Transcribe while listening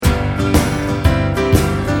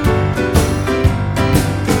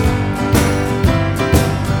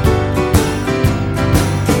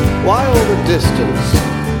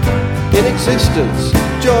existence.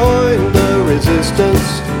 Join the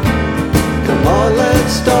resistance. Come on,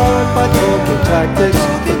 let's start by talking tactics.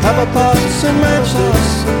 With Pepper and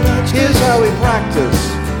matches. Here's how we practice.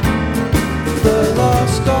 The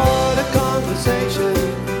lost art of conversation.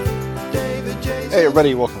 David Jason. Hey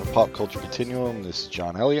everybody, welcome to Pop Culture Continuum. This is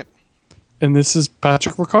John Elliott. And this is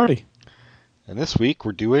Patrick Riccardi. And this week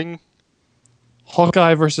we're doing...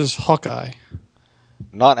 Hawkeye versus Hawkeye.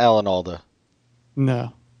 Not Alan Alda.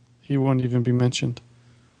 No, he won't even be mentioned.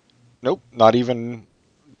 Nope, not even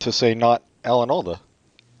to say not Alan Alda.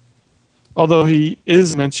 Although he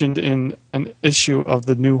is mentioned in an issue of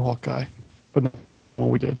the new Hawkeye. But not what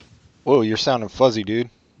we did. Whoa, you're sounding fuzzy, dude.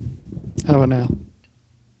 How about now?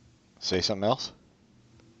 Say something else?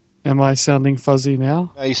 Am I sounding fuzzy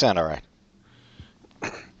now? No, you sound alright.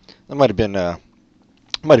 That might have been the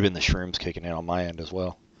shrooms kicking in on my end as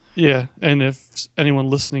well. Yeah, and if anyone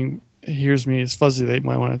listening hears me as fuzzy, they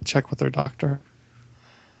might want to check with their doctor.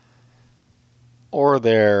 Or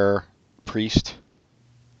their priest.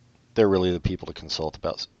 They're really the people to consult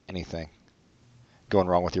about anything going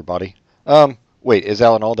wrong with your body. Wait, is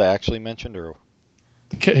Alan Alda actually mentioned, or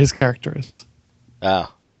His character is.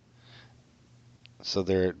 Ah. So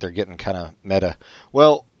they're getting kind of meta.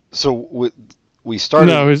 Well, so we started...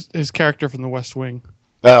 No, his character from The West Wing.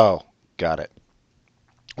 Oh, got it.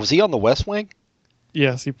 Was he on The West Wing?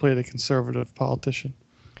 Yes, he played a conservative politician.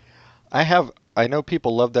 I know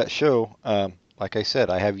people love that show. Like I said,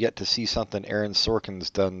 I have yet to see something Aaron Sorkin's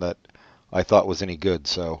done that I thought was any good,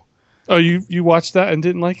 so... Oh, you watched that and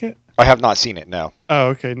didn't like it? I have not seen it, no. Oh,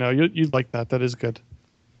 okay. No, you'd like that. That is good.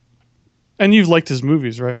 And you've liked his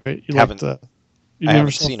movies, right? You haven't. You I never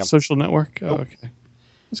haven't saw seen 'em. Social Network? Nope. Oh, okay.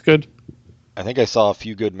 It's good. I think I saw A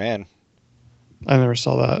Few Good Men. I never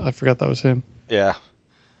saw that. I forgot that was him. Yeah.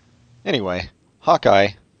 Anyway, Hawkeye,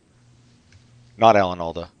 not Alan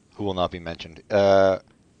Alda, who will not be mentioned.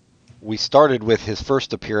 We started with his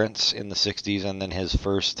first appearance in the 60s and then his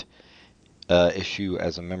first issue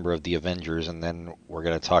as a member of the Avengers, and then we're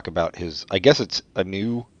going to talk about his, I guess it's a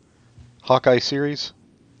new Hawkeye series?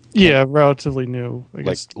 Yeah, relatively new. I Like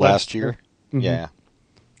guess last year? Mhm. Yeah.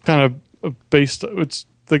 Kind of based. It's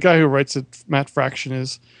the guy who writes it. Matt Fraction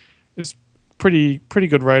is pretty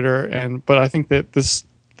good writer, but I think that this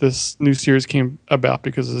new series came about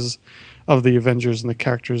because of the Avengers and the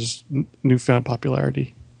characters' newfound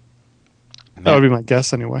popularity. That would be my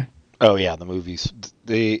guess, anyway. Oh yeah, the movies.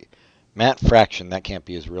 The Matt Fraction, that can't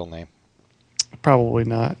be his real name. Probably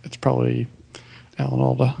not. It's probably Alan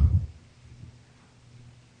Alda.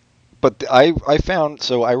 But I found,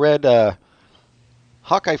 so I read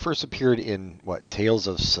Hawkeye first appeared in Tales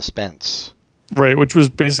of Suspense. Right, which was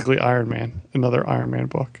basically Iron Man, another Iron Man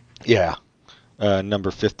book. Yeah.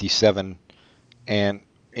 Number 57. And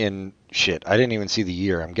I didn't even see the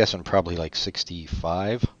year. I'm guessing probably like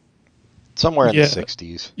 65. Somewhere in the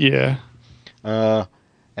 60s. Yeah.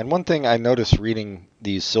 And one thing I noticed reading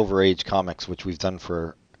these Silver Age comics, which we've done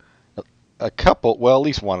for at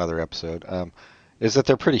least one other episode, is that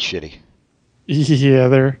they're pretty shitty. Yeah,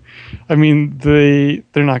 they're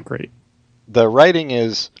not great. The writing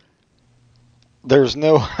is, there's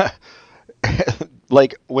no,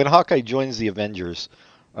 like when Hawkeye joins the Avengers,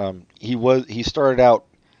 he started out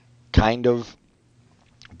kind of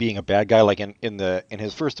being a bad guy. Like in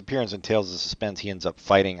his first appearance in Tales of Suspense, he ends up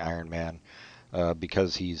fighting Iron Man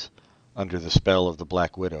because he's under the spell of the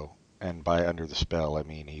Black Widow, and by under the spell I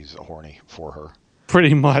mean he's horny for her.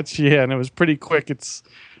 Pretty much, yeah, and it was pretty quick.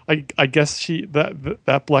 I guess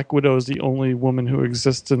that Black Widow is the only woman who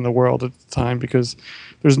exists in the world at the time, because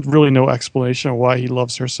there's really no explanation of why he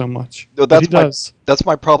loves her so much. No, But he does. That's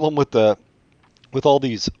my problem with all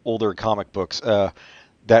these older comic books.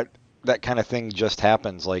 That kind of thing just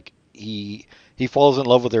happens. Like he falls in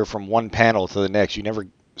love with her from one panel to the next. You never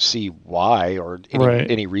see why or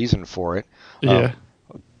any reason for it. Yeah.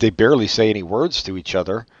 They barely say any words to each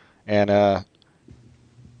other, and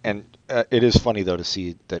it is funny though to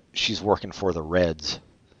see that she's working for the Reds,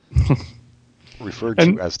 referred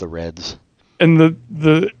to as the Reds. And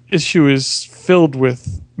the issue is filled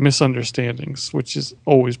with misunderstandings, which is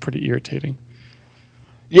always pretty irritating.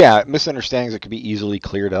 Yeah, misunderstandings that could be easily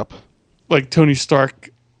cleared up. Like Tony Stark,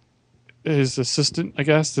 his assistant, I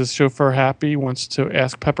guess, the chauffeur Happy, wants to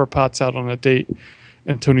ask Pepper Potts out on a date,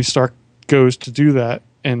 and Tony Stark goes to do that.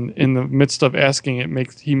 And in the midst of asking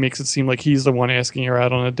it, he makes it seem like he's the one asking her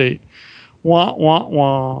out on a date. Wah, wah,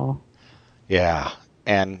 wah. Yeah,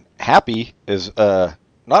 and Happy is not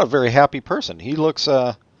a very happy person. He looks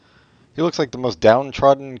like the most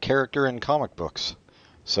downtrodden character in comic books.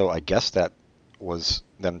 So I guess that was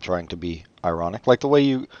them trying to be ironic, like the way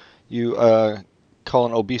you call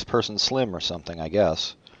an obese person slim or something, I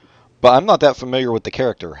guess. But I'm not that familiar with the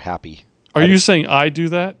character Happy. Are you saying I do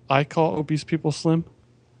that? I call obese people slim?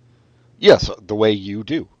 Yes, the way you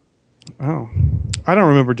do. Oh, I don't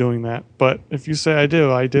remember doing that. But if you say I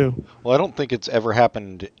do, I do. Well, I don't think it's ever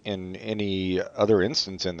happened in any other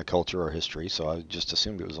instance in the culture or history, so I just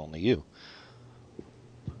assumed it was only you.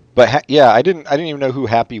 But yeah, I didn't even know who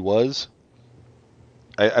Happy was.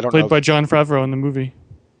 I don't know. Played by Jon Favreau in the movie.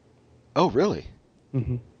 Oh, really?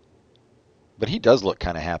 Hmm. But he does look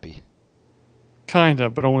kind of happy. Kinda,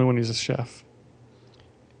 but only when he's a chef.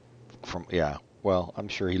 Yeah. Well, I'm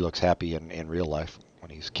sure he looks happy in real life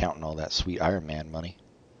when he's counting all that sweet Iron Man money.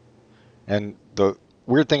 And the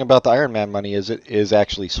weird thing about the Iron Man money is it is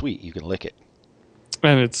actually sweet. You can lick it.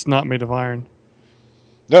 And it's not made of iron.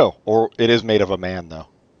 No, or it is made of a man though.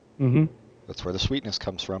 Mm-hmm. That's where the sweetness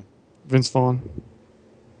comes from. Vince Vaughn.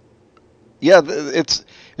 Yeah, it's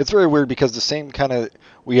very weird because the same kind of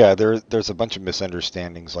there's a bunch of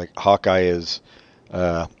misunderstandings. Like Hawkeye is,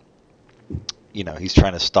 he's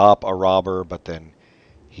trying to stop a robber, but then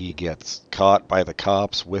he gets caught by the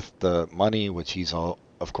cops with the money, which he's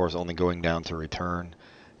of course only going down to return.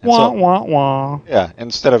 And wah wah wah. Yeah,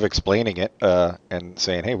 instead of explaining it and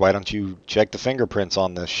saying, "Hey, why don't you check the fingerprints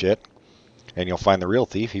on this shit, and you'll find the real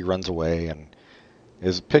thief," he runs away and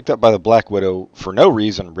is picked up by the Black Widow for no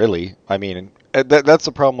reason, really. I mean, that's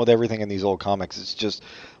the problem with everything in these old comics. It's just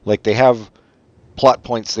like they have plot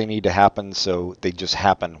points they need to happen, so they just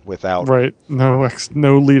happen without right. No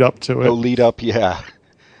lead up to it. No lead up, yeah.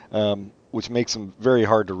 Which makes them very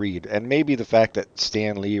hard to read. And maybe the fact that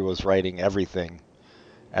Stan Lee was writing everything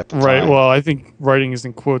at the time. Right. Well, I think writing is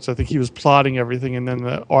in quotes. I think he was plotting everything, and then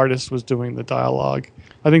the artist was doing the dialogue.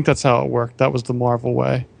 I think that's how it worked. That was the Marvel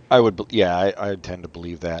way. I tend to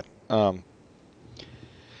believe that. Yeah,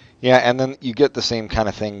 and then you get the same kind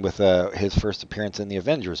of thing with his first appearance in the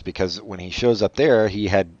Avengers, because when he shows up there,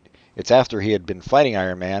 it's after he had been fighting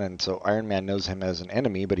Iron Man, and so Iron Man knows him as an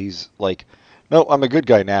enemy, but he's like, "No, I'm a good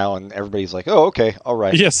guy now," and everybody's like, "Oh, okay, all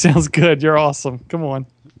right." Yeah, sounds good. You're awesome. Come on.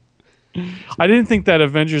 I didn't think that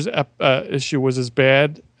Avengers issue was as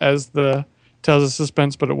bad as the Tales of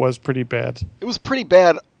Suspense, but it was pretty bad. It was pretty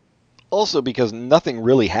bad, also because nothing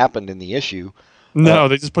really happened in the issue. No,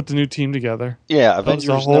 they just put the new team together. Yeah,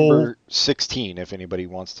 Avengers number 16, if anybody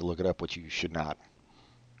wants to look it up, which you should not.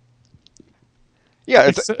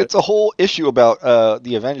 Yeah, it's a whole issue about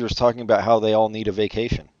the Avengers talking about how they all need a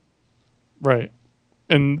vacation. Right.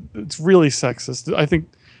 And it's really sexist. I think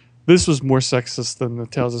this was more sexist than the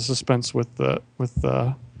Tales of Suspense with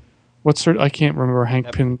what's her, I can't remember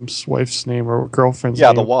Hank Pym's wife's name or girlfriend's name.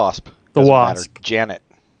 Yeah, the Wasp. The Wasp. Matter. Janet.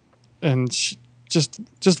 And she, just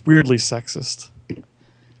weirdly sexist.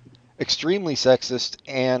 Extremely sexist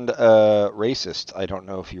and racist. I don't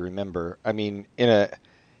know if you remember. I mean, in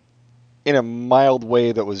a mild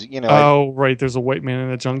way that was, Oh, right. There's a white man in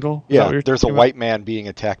the jungle. Yeah, there's a white man being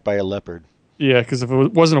attacked by a leopard. Yeah, because if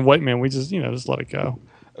it wasn't a white man, we just let it go.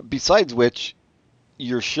 Besides which,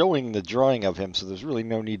 you're showing the drawing of him, so there's really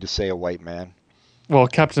no need to say a white man. Well,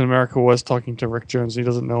 Captain America was talking to Rick Jones. He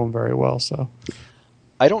doesn't know him very well, so.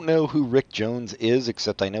 I don't know who Rick Jones is,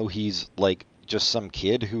 except I know he's like just some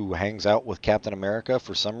kid who hangs out with Captain America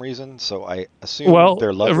for some reason, so I assume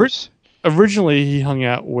they're lovers. Originally, he hung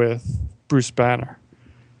out with Bruce Banner.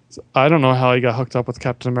 So I don't know how he got hooked up with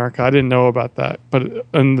Captain America. I didn't know about that. But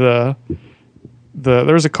in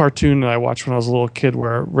there was a cartoon that I watched when I was a little kid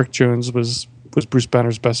where Rick Jones was Bruce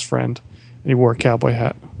Banner's best friend, and he wore a cowboy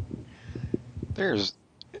hat. There's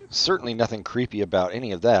certainly nothing creepy about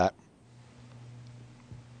any of that,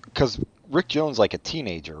 because Rick Jones like a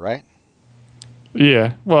teenager, right?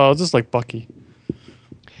 Yeah, well, just like Bucky.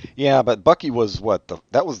 Yeah, but Bucky was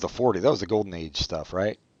that was the 40s. That was the golden age stuff,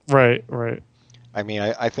 right? Right. I mean,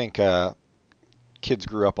 I think kids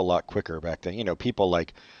grew up a lot quicker back then. People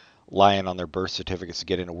like lying on their birth certificates to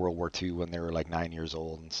get into World War II when they were like 9 years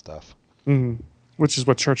old and stuff. Mm-hmm. Which is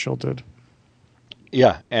what Churchill did.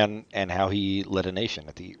 Yeah, and how he led a nation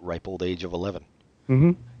at the ripe old age of 11.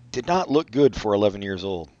 Mm-hmm. Did not look good for 11 years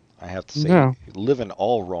old, I have to say. No. Living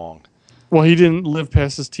all wrong. Well, he didn't live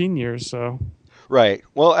past his teen years, so. Right.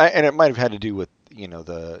 Well, and it might have had to do with,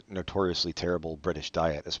 the notoriously terrible British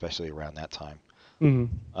diet, especially around that time.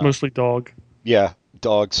 Mm-hmm. Mostly dog. Yeah,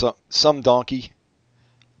 dog. Some donkey,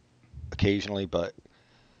 occasionally, but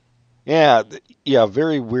yeah,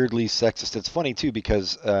 very weirdly sexist. It's funny too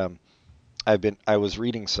because I was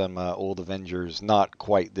reading some old Avengers, not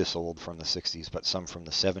quite this old from the 60s, but some from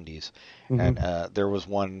the 70s, Mm-hmm. and there was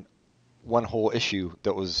one whole issue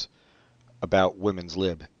that was about women's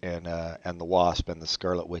lib and the Wasp and the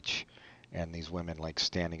Scarlet Witch and these women like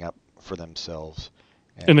standing up for themselves.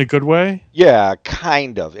 In a good way? Yeah,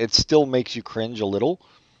 kind of. It still makes you cringe a little.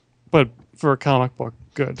 But for a comic book,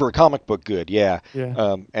 good. For a comic book, good, yeah.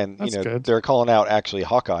 Yeah. And That's good. they're calling out actually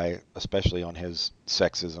Hawkeye, especially on his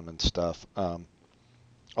sexism and stuff.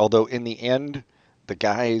 Although in the end, the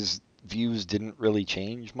guy's views didn't really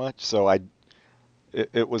change much, so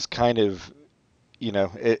it was kind of,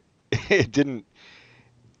 it it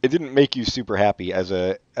didn't make you super happy as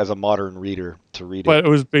a modern reader to read But it. it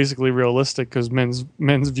was basically realistic because men's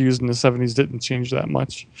views in the 70s didn't change that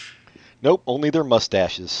much. Nope, only their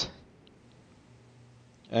mustaches.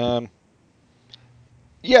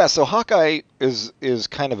 Yeah, so Hawkeye is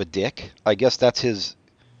kind of a dick. I guess that's his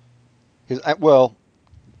well,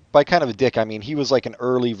 by kind of a dick, I mean he was like an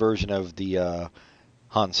early version of the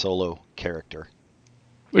Han Solo character.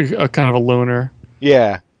 A kind of a loner,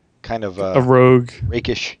 Yeah, kind of a rogue.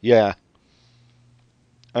 rakish. Yeah.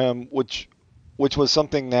 Which was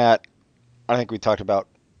something that I think we talked about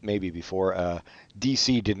maybe before.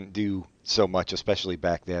 DC didn't do so much, especially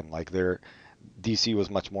back then. Like DC was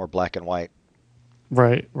much more black and white.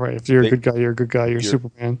 Right. If you're a good guy, you're a good guy. You're You're-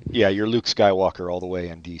 Superman. Yeah, you're Luke Skywalker all the way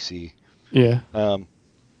in DC. Yeah.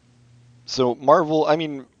 So Marvel, I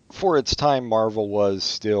mean, for its time, Marvel was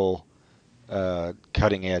still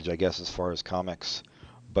cutting edge, I guess, as far as comics.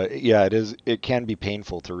 But yeah, it can be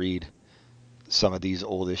painful to read some of these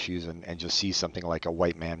old issues and just see something like a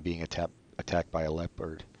white man being attacked by a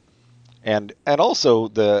leopard. And also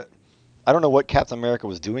I don't know what Captain America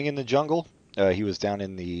was doing in the jungle. He was down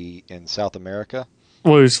in South America.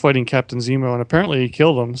 Well, he was fighting Captain Zemo, and apparently he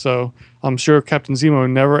killed him. So I'm sure Captain Zemo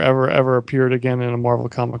never, ever, ever appeared again in a Marvel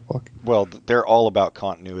comic book. Well, they're all about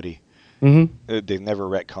continuity. Mm-hmm. They've never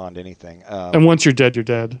retconned anything. And once you're dead, you're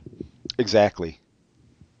dead. Exactly.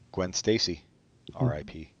 Gwen Stacy,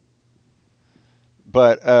 R.I.P.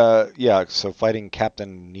 But yeah, so fighting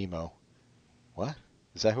Captain Nemo. What?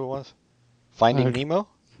 Is that who it was? Finding Nemo?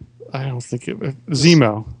 I don't think it was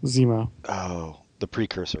Zemo. Oh, the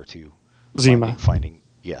precursor to Zima. Finding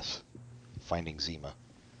Zima.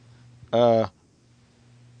 That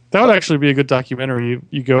would actually be a good documentary.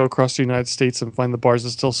 You go across the United States and find the bars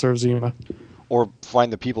that still serve Zima. Or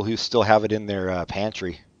find the people who still have it in their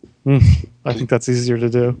pantry. I think that's easier to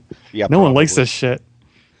do. Yeah, No one likes probably. this shit.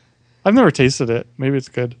 I've never tasted it. Maybe it's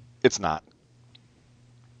good. It's not.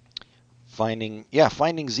 Finding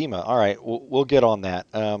Zima. All right, we'll get on that.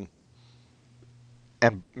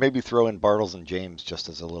 And maybe throw in Bartles and James just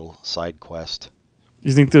as a little side quest.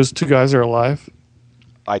 You think those two guys are alive?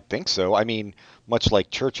 I think so. I mean, much like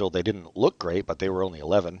Churchill, they didn't look great, but they were only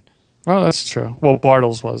 11. Oh, that's true. Well,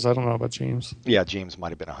 Bartles was. I don't know about James. Yeah, James might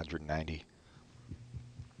have been 190.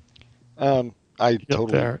 I He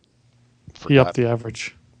totally upped forgot. the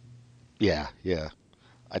average. Yeah.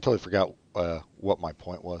 I totally forgot what my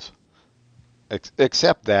point was.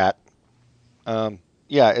 Except that,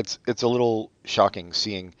 yeah, it's a little shocking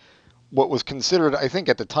seeing what was considered, I think,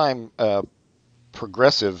 at the time,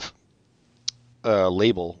 progressive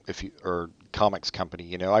label, or comics company.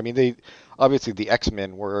 You know, I mean, they obviously the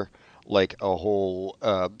X-Men were like a whole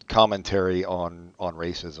commentary on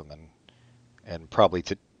racism and probably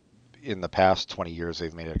in the past 20 years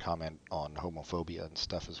they've made a comment on homophobia and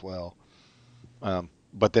stuff as well.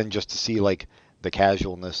 But then just to see like the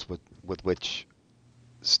casualness with which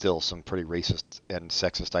still some pretty racist and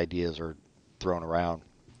sexist ideas are thrown around.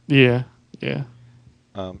 Yeah.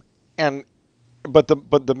 But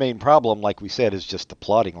the main problem, like we said, is just the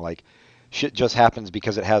plotting. Like shit just happens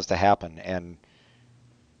because it has to happen, and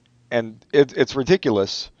it's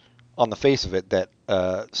ridiculous on the face of it that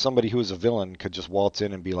somebody who is a villain could just waltz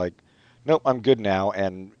in and be like, "Nope, I'm good now,"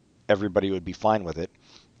 and everybody would be fine with it.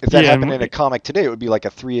 If that happened in a comic today, it would be like a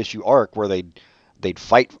 3-issue arc where they'd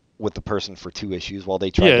fight with the person for 2 issues while they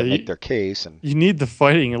try to make their case. And you need the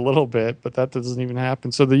fighting a little bit, but that doesn't even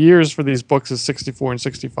happen. So the years for these books is 64 and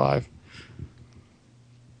 65.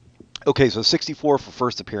 okay, so 64 for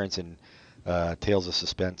first appearance in Tales of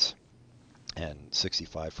Suspense, and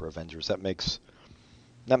 65 for Avengers. That makes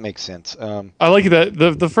sense. I like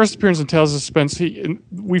that the first appearance in Tales of Suspense.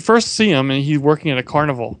 We first see him and he's working at a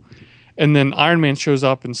carnival, and then Iron Man shows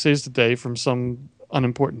up and saves the day from some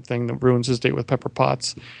unimportant thing that ruins his date with Pepper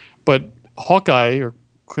Potts. But Hawkeye, or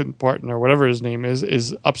Clint Barton, or whatever his name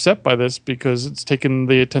is upset by this because it's taken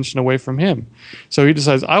the attention away from him. So he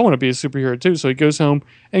decides, I want to be a superhero too. So he goes home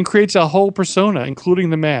and creates a whole persona, including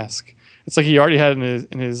the mask. It's like he already had it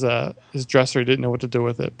in his dresser. He didn't know what to do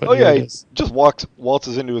with it. But he just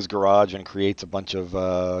waltzes into his garage and creates a bunch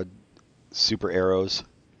of super arrows.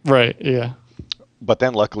 Right, yeah. But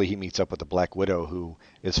then luckily he meets up with the Black Widow, who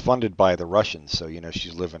is funded by the Russians. So,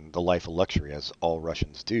 she's living the life of luxury, as all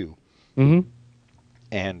Russians do. Mm-hmm.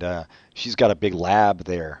 and she's got a big lab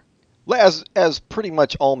there, as pretty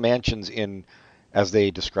much all mansions in, as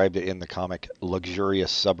they described it in the comic,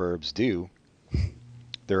 luxurious suburbs do,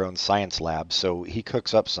 their own science lab. So he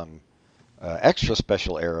cooks up some extra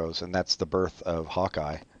special arrows, and that's the birth of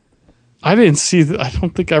Hawkeye. I didn't see that. I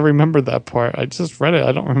don't think I remember that part. I just read it.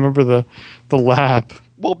 I don't remember the lab.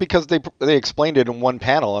 Well, because they explained it in one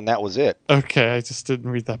panel, and that was it. Okay, I just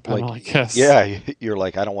didn't read that panel, I guess. Yeah, you're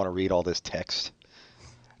like, I don't want to read all this text.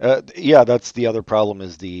 Yeah, that's the other problem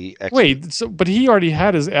is the extra. Wait, but he already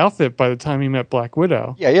had his outfit by the time he met Black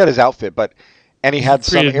Widow. Yeah, he had his outfit, and he had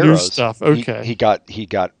some created new arrows. stuff. Okay. He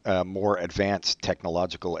got more advanced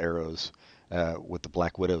technological arrows with the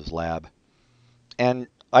Black Widow's lab. And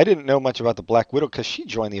I didn't know much about the Black Widow because she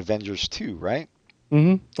joined the Avengers too, right?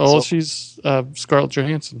 Mm-hmm. Oh, she's Scarlett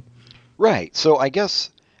Johansson. Right. So I guess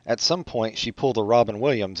at some point she pulled a Robin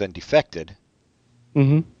Williams and defected.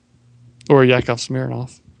 Mm-hmm. Or Yakov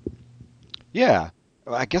Smirnoff. Yeah.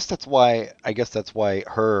 I guess that's why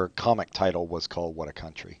her comic title was called What a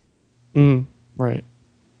Country. Mm, right.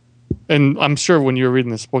 And I'm sure when you were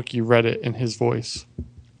reading this book, you read it in his voice.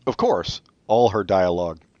 Of course, all her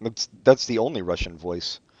dialogue. That's the only Russian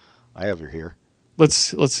voice I ever hear.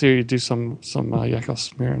 Let's hear you do some Yakov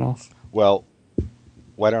Smirnoff. Well,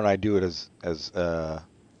 why don't I do it as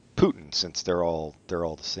Putin, since they're all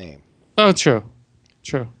the same? Oh, true.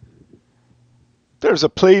 There's a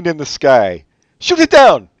plane in the sky. Shoot it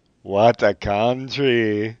down. What a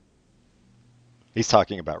country. He's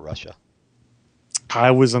talking about Russia. I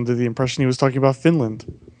was under the impression he was talking about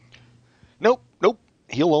Finland. Nope.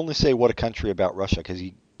 He'll only say what a country about Russia because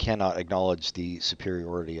he cannot acknowledge the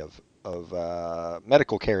superiority of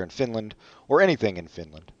medical care in Finland or anything in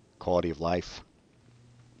Finland. Quality of life.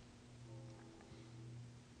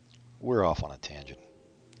 We're off on a tangent.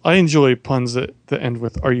 I enjoy puns that end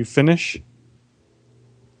with "Are you Finnish?"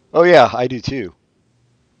 Oh yeah, I do too.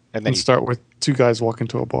 And then start with two guys walking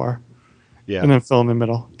to a bar. Yeah. And then fill in the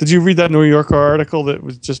middle. Did you read that New Yorker article that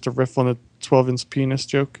was just a riff on the 12-inch penis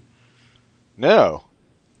joke? No.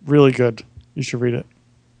 Really good. You should read it.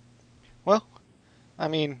 Well, I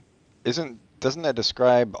mean, doesn't that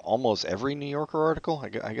describe almost every New Yorker article?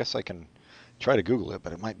 I guess I can try to Google it,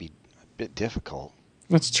 but it might be a bit difficult.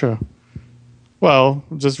 That's true. Well,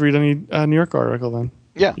 just read any New York article then.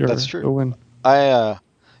 Yeah, that's true. You'll win. I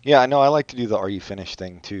know. I like to do the "Are you finished?"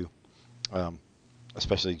 thing too,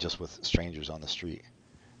 especially just with strangers on the street,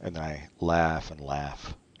 and then I laugh, and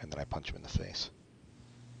then I punch them in the face.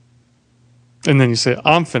 And then you say,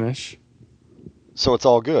 "I'm finished." So it's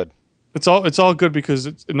all good. It's all good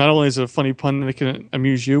because not only is it a funny pun that can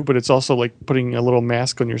amuse you, but it's also like putting a little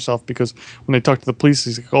mask on yourself because when they talk to the police,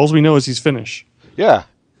 he's like, all we know is he's Finnish. Yeah.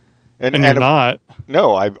 And you're not.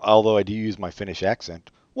 No, although I do use my Finnish accent.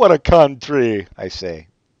 What a country, I say.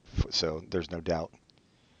 So there's no doubt.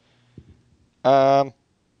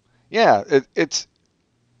 Yeah, it's.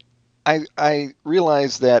 I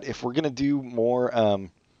realize that if we're gonna do more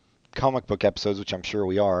comic book episodes, which I'm sure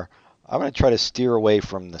we are, I'm gonna try to steer away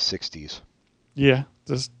from the '60s. Yeah,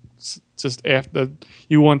 just after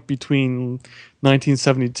you want between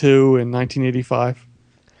 1972 and 1985.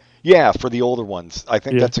 Yeah, for the older ones, I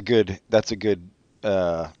think Yeah. that's a good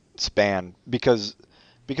span because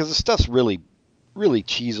the stuff's really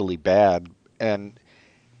cheesily bad and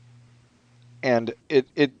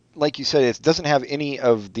it like you said, it doesn't have any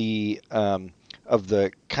of the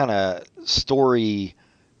kind of story.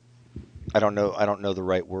 I don't know the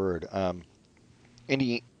right word.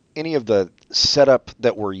 Any of the setup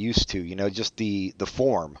that we're used to, just the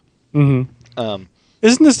form. Mm-hmm.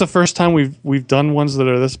 Isn't this the first time we've done ones that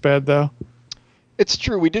are this bad though? It's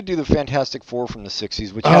true. We did do the Fantastic Four from the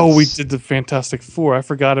 '60s, which we did the Fantastic Four. I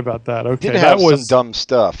forgot about that. Okay, did have some dumb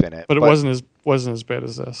stuff in it, but it wasn't as bad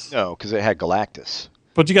as this. No, because it had Galactus.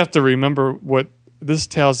 But you got to remember what this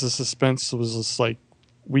Tales of Suspense was just like.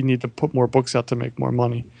 We need to put more books out to make more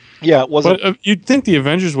money. Yeah, it wasn't. But you'd think the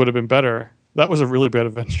Avengers would have been better. That was a really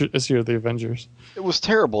bad issue of the Avengers. It was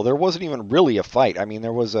terrible. There wasn't even really a fight. I mean,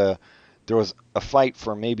 there was a fight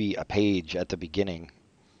for maybe a page at the beginning.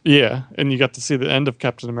 Yeah, and you got to see the end of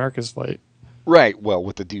Captain America's fight. Right. Well,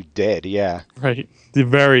 with the dude dead. Yeah. Right. The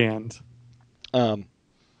very end.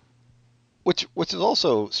 Which is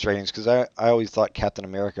also strange because I always thought Captain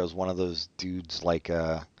America was one of those dudes like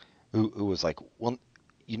who was like, well,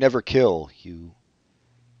 you never kill, you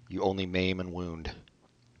only maim and wound.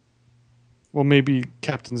 Well, maybe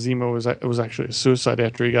Captain Zemo was actually a suicide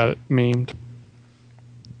after he got maimed.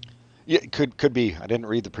 Yeah, could be. I didn't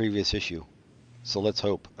read the previous issue, so let's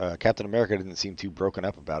hope. Captain America didn't seem too broken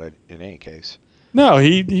up about it in any case. No,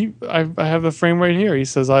 I have the frame right here. He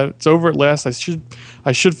says, "It's over at last. I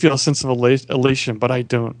should feel a sense of elation, but I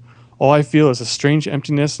don't. All I feel is a strange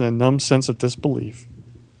emptiness and a numb sense of disbelief."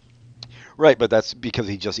 Right, but that's because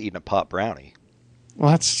he just eaten a pot brownie. Well,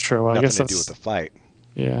 that's true. I Nothing guess to that's do with the fight.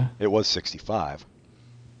 yeah. It was 65.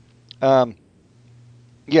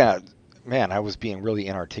 Yeah, man, I was being really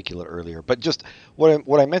inarticulate earlier. But just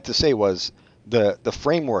what I meant to say was the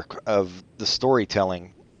framework of the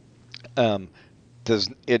storytelling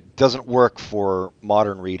doesn't work for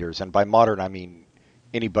modern readers, and by modern I mean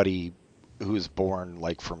anybody who's born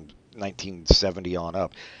like from 1970 on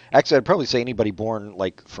up. Actually, I'd probably say anybody born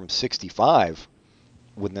like from 65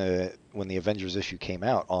 when the Avengers issue came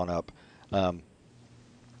out on up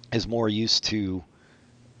is more used to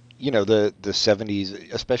the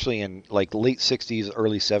 70s, especially in like late 60s,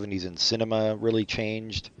 early 70s, and cinema really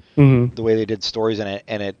changed Mm-hmm. the way they did stories,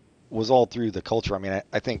 and it was all through the culture. I mean,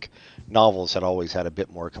 I think novels had always had a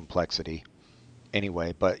bit more complexity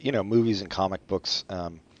anyway, but movies and comic books.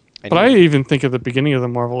 But I even think at the beginning of the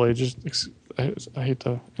Marvel Age, I hate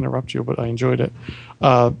to interrupt you, but I enjoyed it.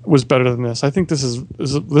 Was better than this. I think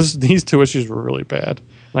these two issues were really bad,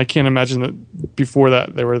 and I can't imagine that before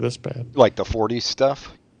that they were this bad. Like the 40s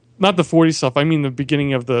stuff. Not the 40 stuff. I mean the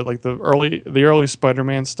beginning of the early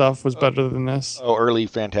Spider-Man stuff was better than this. Oh, early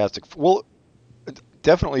Fantastic. Well,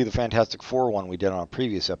 definitely the Fantastic Four one we did on a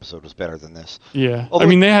previous episode was better than this. Yeah. Although, I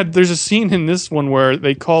mean there's a scene in this one where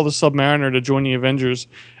they call the Submariner to join the Avengers,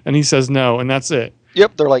 and he says no, and that's it.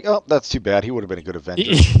 Yep, they're like, oh, that's too bad. He would have been a good Avenger.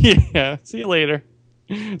 Yeah. See you later.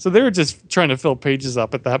 So they were just trying to fill pages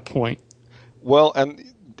up at that point. Well,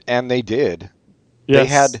 and they did.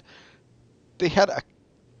 Yes. They had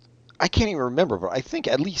I can't even remember, but I think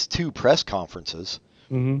at least 2 press conferences.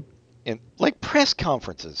 Mm-hmm. Press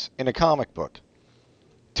conferences in a comic book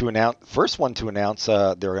to announce. First one to announce they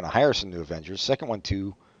were going to hire some new Avengers. Second one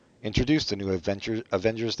to introduce the new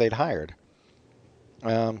Avengers they'd hired.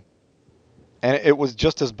 And it was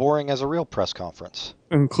just as boring as a real press conference.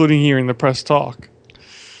 Including hearing the press talk.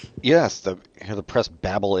 Yes, the press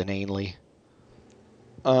babble inanely.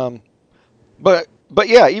 But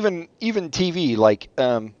yeah, even TV, like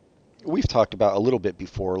we've talked about a little bit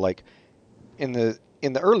before, like in the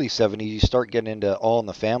early 70s you start getting into All in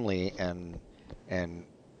the Family and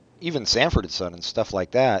even Sanford and Son and stuff like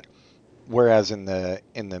that, whereas in the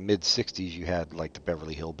mid 60s you had like the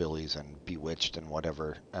Beverly Hillbillies and Bewitched and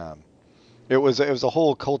whatever. It was a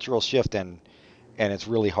whole cultural shift, and it's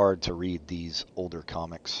really hard to read these older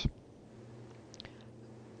comics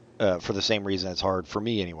for the same reason it's hard for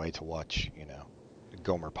me anyway to watch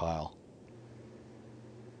Gomer Pyle.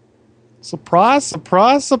 Surprise,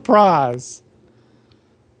 surprise, surprise.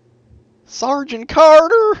 Sergeant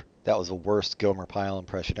Carter! That was the worst Gomer Pyle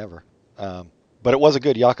impression ever. But it was a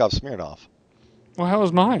good Yakov Smirnoff. Well, how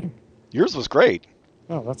was mine? Yours was great.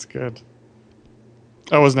 Oh, that's good.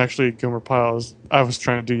 I wasn't actually Gomer Pyle. I was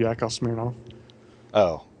trying to do Yakov Smirnoff.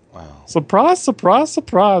 Oh, wow. Surprise, surprise,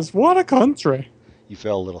 surprise. What a country. You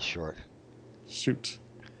fell a little short. Shoot.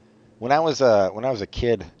 When I was a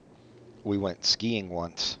kid, we went skiing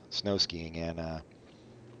once, snow skiing, and I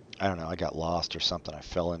don't know, I got lost or something. I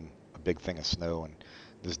fell in a big thing of snow, and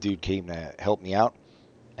this dude came to help me out,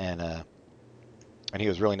 and he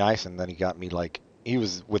was really nice. And then he got me he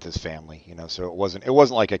was with his family, so it wasn't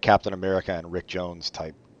like a Captain America and Rick Jones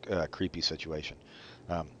type creepy situation.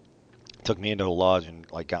 Took me into a lodge and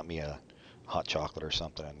got me a hot chocolate or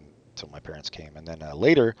something until my parents came, and then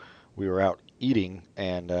later we were out eating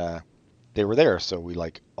and they were there, so we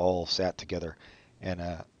all sat together, and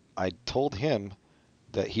I told him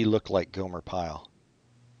that he looked like Gomer Pyle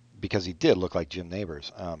because he did look like Jim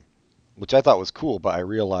Nabors, which I thought was cool, but I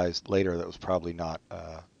realized later that was probably not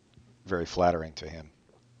very flattering to him.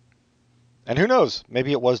 And who knows?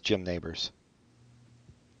 Maybe it was Jim Nabors.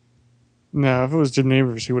 No, if it was Jim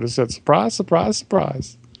Nabors, he would have said, surprise, surprise,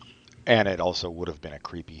 surprise. And it also would have been a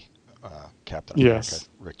creepy Captain America,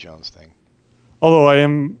 Rick Jones thing. Although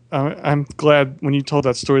I'm glad when you told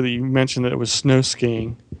that story that you mentioned that it was snow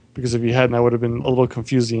skiing, because if you hadn't, I would have been a little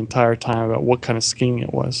confused the entire time about what kind of skiing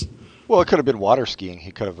it was. Well, it could have been water skiing.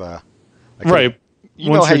 He could have... right. You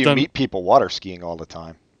know how you meet people water skiing all the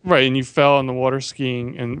time. Right, and you fell on the water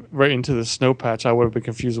skiing and right into the snow patch. I would have been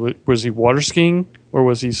confused. Was he water skiing or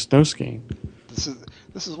was he snow skiing? This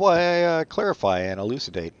is why I clarify and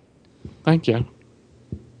elucidate. Thank you.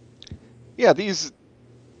 Yeah, these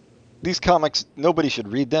comics, nobody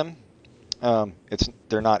should read them.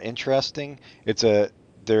 They're not interesting.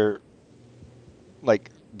 There's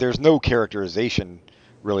no characterization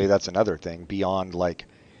really. That's another thing beyond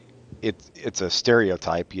it's a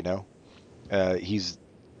stereotype. He's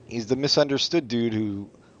he's the misunderstood dude who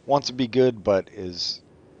wants to be good but is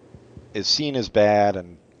seen as bad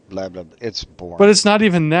and blah blah blah. It's boring. But it's not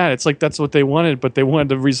even that. It's like that's what they wanted, but they wanted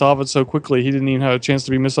to resolve it so quickly. He didn't even have a chance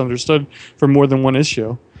to be misunderstood for more than one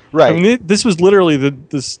issue. Right. I mean, this was literally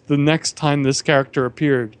the next time this character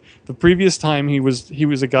appeared. The previous time he was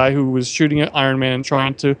a guy who was shooting at Iron Man and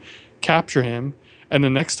trying to capture him, and the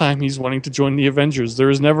next time he's wanting to join the Avengers. There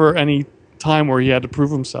was never any time where he had to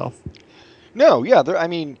prove himself. No, yeah, I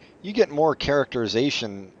mean, you get more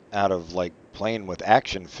characterization out of like playing with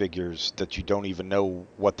action figures that you don't even know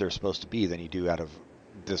what they're supposed to be than you do out of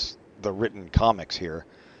the written comics here.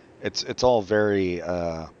 It's all very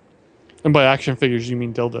And by action figures, you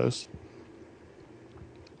mean dildos.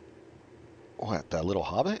 what, that little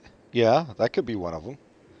Hobbit? Yeah, that could be one of them.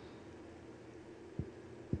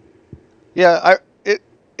 Yeah,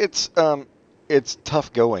 it's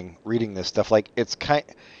tough going reading this stuff. Like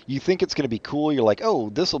you think it's going to be cool. You're like, oh,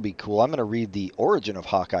 this will be cool. I'm going to read the origin of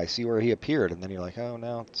Hawkeye, see where he appeared, and then you're like, oh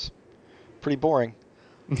no, it's pretty boring.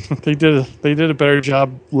 They did a better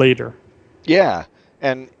job later. Yeah,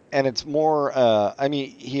 and it's more. I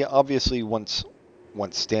mean, he obviously once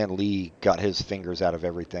Stan Lee got his fingers out of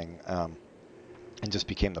everything, and just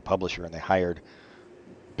became the publisher, and they hired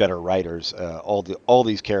better writers. All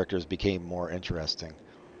these characters became more interesting,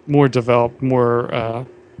 more developed, more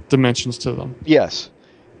dimensions to them. Yes,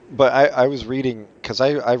 but I was reading because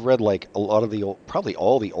I've read like a lot of the old, probably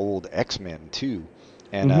all the old X-Men too,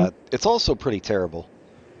 and it's also pretty terrible.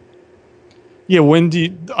 Yeah,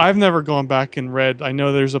 I've never gone back and read. I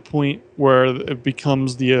know there's a point where it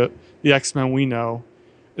becomes the X-Men we know.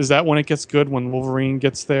 Is that when it gets good, when Wolverine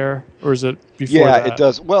gets there, or is it before that? Yeah, it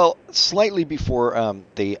does. Well, slightly before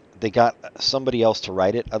they got somebody else to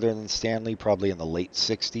write it other than Stan Lee, probably in the late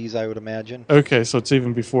 60s, I would imagine. Okay, so it's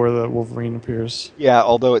even before the Wolverine appears. Yeah,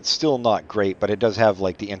 although it's still not great, but it does have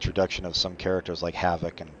like the introduction of some characters like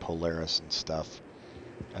Havoc and Polaris and stuff.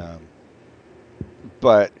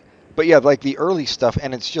 But yeah, like the early stuff,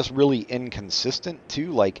 and it's just really inconsistent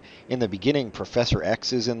too. Like in the beginning, Professor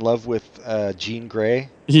X is in love with Jean Grey.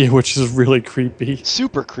 Yeah, which is really creepy.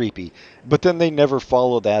 Super creepy. But then they never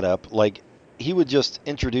follow that up. Like he would just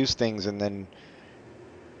introduce things and then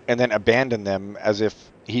abandon them as if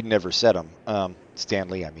he'd never said them. Stan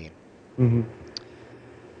Lee, I mean. Mm-hmm.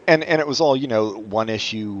 And it was all, one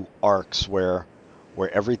issue arcs where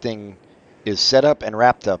everything is set up and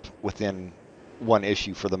wrapped up within one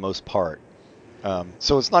issue for the most part.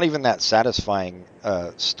 So it's not even that satisfying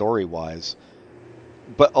story-wise.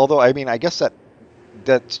 But although, I mean, I guess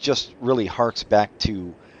that's just really harks back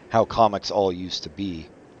to how comics all used to be.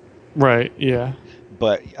 Right, yeah.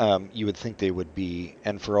 But you would think they would be,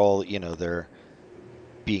 and for all, they're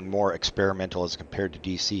being more experimental as compared to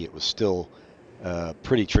DC, it was still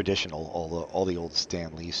pretty traditional, all the old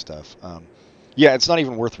Stan Lee stuff. Yeah, it's not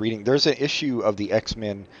even worth reading. There's an issue of the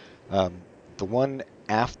X-Men, the one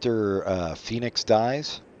after Phoenix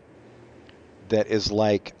dies, that is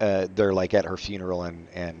like they're like at her funeral,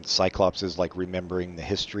 and Cyclops is like remembering the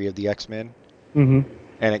history of the X-Men, and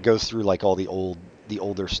it goes through like all the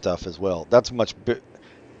older stuff as well. That's much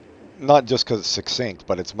not just because it's succinct,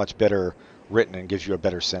 but it's much better written and gives you a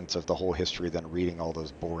better sense of the whole history than reading all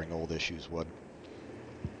those boring old issues would.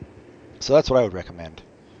 So that's what I would recommend.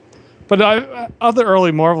 But other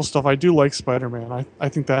early Marvel stuff, I do like Spider-Man. I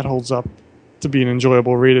think that holds up to be an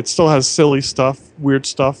enjoyable read. It still has silly stuff, weird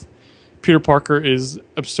stuff. Peter Parker is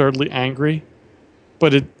absurdly angry,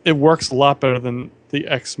 but it works a lot better than the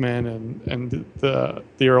X-Men and the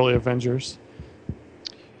early Avengers.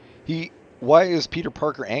 Why is Peter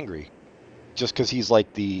Parker angry? Just because he's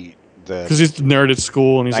like because he's the nerd at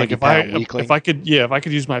school, and he's like, if I could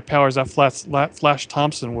use my powers, that Flash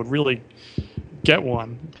Thompson would really get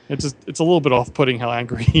one. It's a little bit off-putting how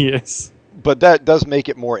angry he is. But that does make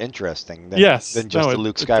it more interesting than just the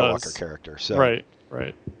Luke Skywalker character. So right.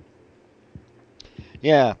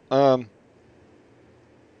 Yeah.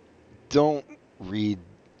 Don't read.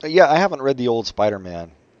 Yeah, I haven't read the old Spider-Man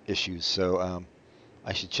issues, so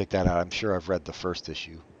I should check that out. I'm sure I've read the first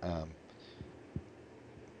issue,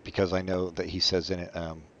 because I know that he says in it,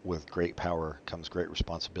 with great power comes great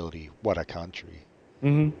responsibility. What a country.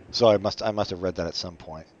 Mm-hmm. So I must have read that at some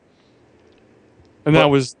point. And that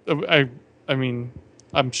was, I mean,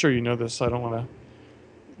 I'm sure you know this, so I don't want to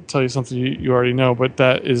tell you something you already know, but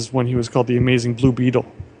that is when he was called the Amazing Blue Beetle.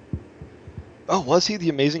 Oh, was he the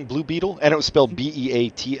Amazing Blue Beetle? And it was spelled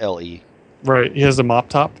Beatle. Right. He has a mop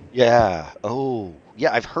top. Yeah. Oh,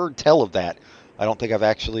 yeah. I've heard tell of that. I don't think I've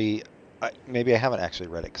actually. Maybe I haven't actually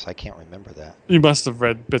read it because I can't remember that. You must have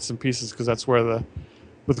read bits and pieces because that's where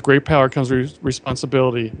with great power comes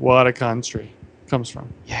responsibility. What a country. comes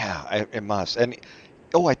from. Yeah, it must. And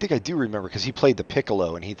oh, I think I do remember because he played the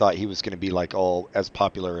Piccolo, and he thought he was going to be like all as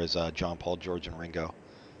popular as John Paul, George, and Ringo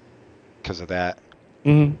because of that.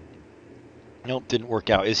 Hmm. Nope, didn't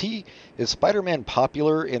work out. Is Spider-Man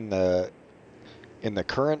popular in the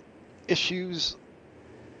current issues?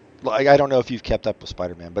 Like, I don't know if you've kept up with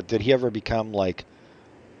Spider-Man, but did he ever become like?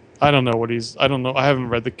 I don't know what he's. I don't know. I haven't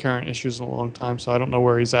read the current issues in a long time, so I don't know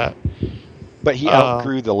where he's at. But he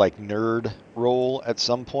outgrew the like nerd role at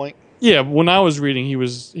some point. Yeah, when I was reading, he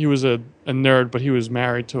was a nerd, but he was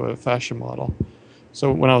married to a fashion model.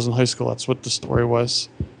 So when I was in high school, that's what the story was.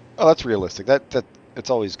 Oh, that's realistic. That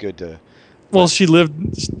it's always good to. Well, she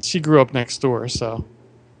grew up next door, so.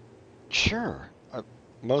 Sure.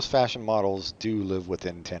 Most fashion models do live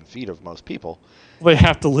within 10 feet of most people. They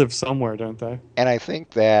have to live somewhere, don't they? And I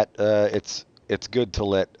think that it's good to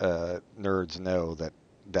let nerds know that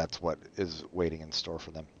that's what is waiting in store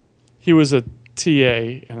for them. He was a TA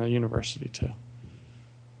in a university, too.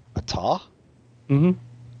 A ta? Mm-hmm.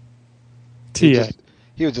 TA.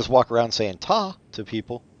 He would just walk around saying ta to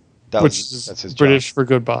people. That's his British job. for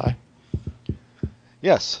goodbye.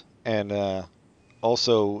 Yes. And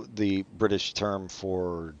also the British term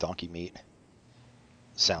for donkey meat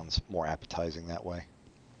sounds more appetizing that way.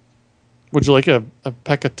 Would you like a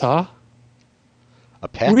peck of ta? A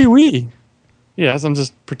peck? Oui, oui. Yes, I'm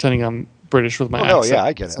just pretending I'm British with my accent. Oh, yeah,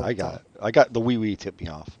 I get it. I got it. I got the wee wee tipped me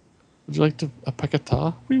off. Would you like a peck of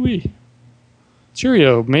ta? Oui, oui.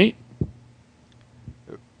 Cheerio, mate.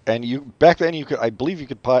 And back then I believe you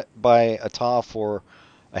could buy a ta for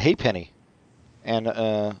a halfpenny,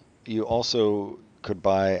 and you also could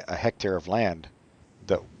buy a hectare of land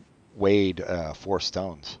that weighed 4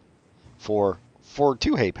 stones for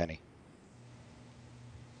 2 halfpenny.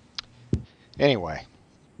 Anyway,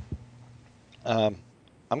 I'm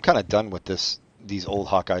kind of done with these old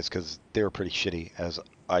Hawkeyes because they were pretty shitty, as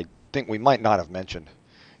I think we might not have mentioned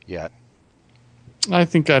yet. I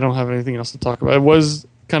think I don't have anything else to talk about. It was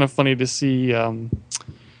kind of funny to see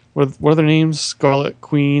what are their names? Scarlet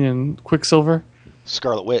Queen and Quicksilver.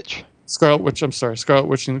 Scarlet Witch. Scarlet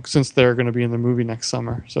Witch, since they're going to be in the movie next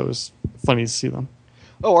summer, so it was funny to see them.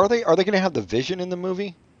 Oh, are they going to have the Vision in the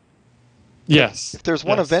movie? Yes. If there's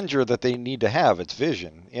one Avenger that they need to have, it's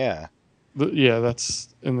Vision. Yeah. It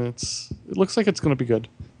looks like it's going to be good.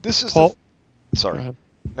 This is Paul. Sorry. Go ahead.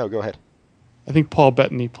 No, go ahead. I think Paul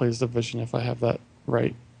Bettany plays the Vision, if I have that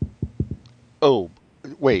right. Oh,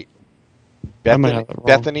 wait. I might have it wrong.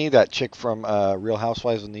 Bethany, that chick from Real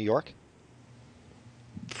Housewives of New York?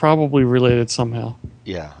 Probably related somehow.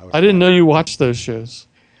 Yeah. I didn't know you watched those shows.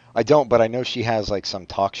 I don't, but I know she has like some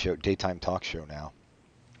daytime talk show now.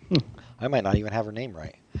 I might not even have her name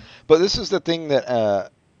right. But this is the thing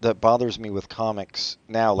that bothers me with comics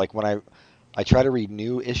now. Like when I try to read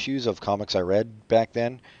new issues of comics I read back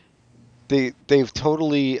then, they've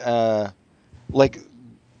totally like,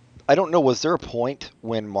 I don't know, was there a point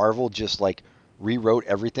when Marvel just like rewrote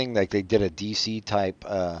everything, like they did a DC type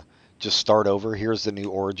just start over, here's the new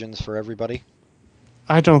origins for everybody?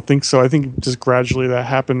 I don't think so. I think just gradually that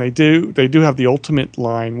happened. They do have the Ultimate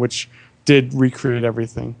line, which did recreate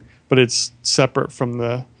everything, but it's separate from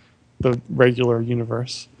the regular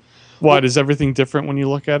universe. What, is everything different when you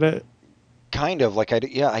look at it? Kind of. Like I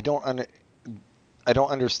don't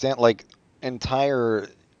understand. Like entire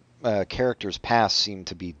characters' past seem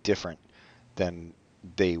to be different than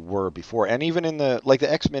they were before, and even in the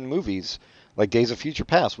X-Men movies, like Days of Future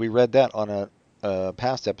Past, we read that on a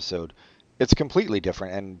past episode. It's completely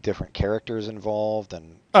different, and different characters involved,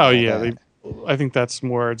 and I think that's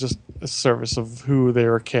more just a service of who they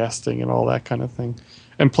were casting and all that kind of thing,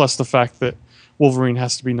 and plus the fact that Wolverine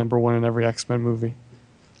has to be number 1 in every X-Men movie.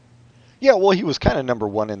 Yeah, well, he was kind of number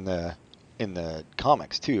 1 in the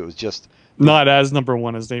comics too. It was just not as number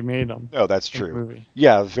 1 as they made him. No, that's true.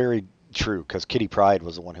 Yeah, very true. Because Kitty Pryde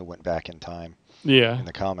was the one who went back in time. Yeah. In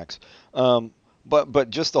the comics, but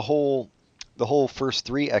just the whole first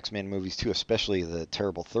 3 X-Men movies too, especially the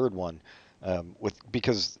terrible third one,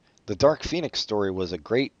 because the Dark Phoenix story was a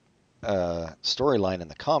great storyline in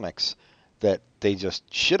the comics that they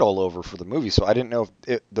just shit all over for the movie. So I didn't know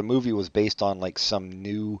if the movie was based on like some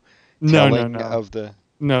new telling of the.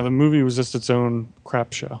 No, the movie was just its own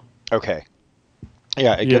crap show. Okay.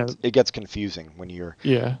 Yeah, it gets confusing when you're.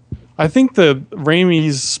 Yeah, I think the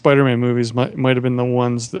Raimi's Spider-Man movies might have been the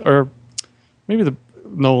ones or maybe the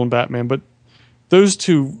Nolan Batman, but those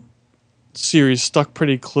 2 series stuck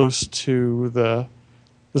pretty close to the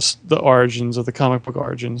origins of the comic book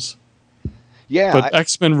origins. Yeah, but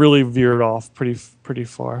X-Men really veered off pretty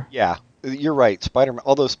far. Yeah, you're right. Spider-Man,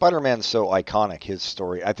 although Spider-Man's so iconic, his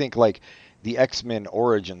story, I think like the X-Men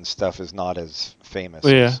origin stuff is not as famous.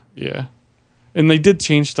 Yeah, yeah. And they did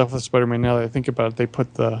change stuff with Spider-Man. Now that I think about it, they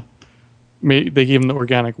put they gave him the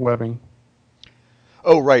organic webbing.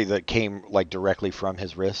 Oh, right, that came like directly from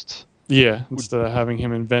his wrists. Yeah, instead of having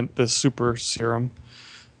him invent this super serum.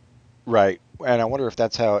 Right, and I wonder if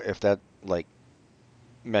that like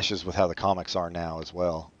meshes with how the comics are now as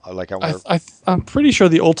well. Like I wonder. I'm pretty sure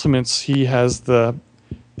the Ultimates he has the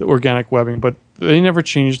organic webbing, but they never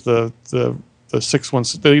changed the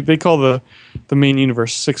 616. They call the main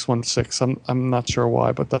universe 616. I'm not sure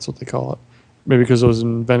why, but that's what they call it. Maybe because it was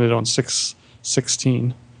invented on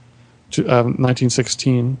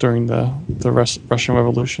 1916 during the Russian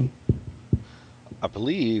Revolution. I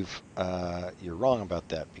believe you're wrong about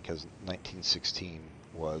that because 1916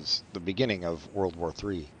 was the beginning of World War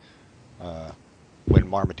III, when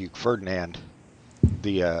Marmaduke Ferdinand,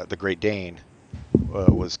 the Great Dane,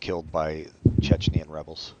 was killed by Chechenian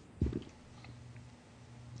rebels.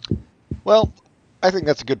 Well, I think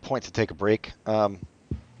that's a good point to take a break.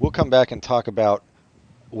 We'll come back and talk about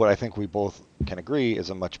what I think we both can agree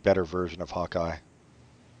is a much better version of Hawkeye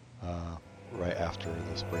right after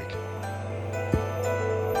this break.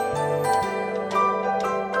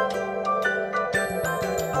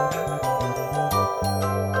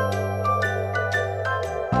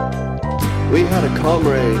 We had a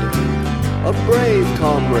comrade, a brave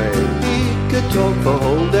comrade. He could talk for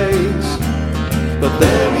whole days. But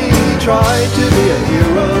then he tried to be a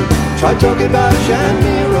hero, tried talking about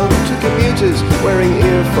Shamiro to commuters wearing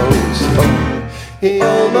earphones. Oh, he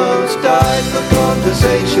almost died for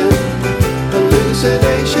conversation,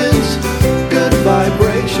 hallucinations, good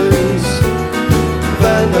vibrations.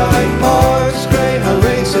 Van Dyke Park's Greyhound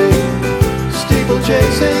racing, steeple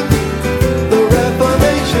chasing, the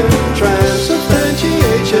Reformation,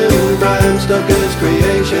 transubstantiation, Bram Stoker's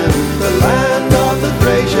creation, the land of the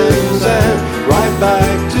Thracians, and right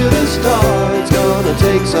back to the start. It's gonna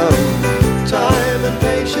take some time and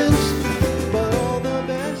patience, but all the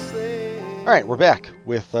best things. All right, we're back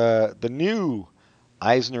with the new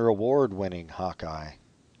Eisner Award-winning Hawkeye.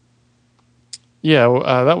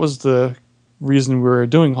 Yeah, that was the reason we were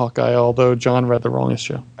doing Hawkeye, although John read the wrong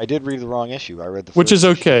issue. I did read the wrong issue. I read the first which is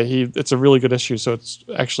issue. okay. It's a really good issue, so it's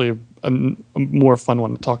actually a more fun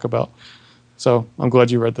one to talk about. So I'm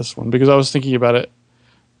glad you read this one because I was thinking about it,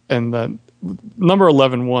 and number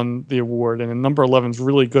 11 won the award, and number 11 is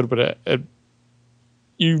really good, but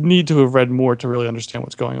you need to have read more to really understand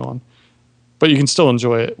what's going on. But you can still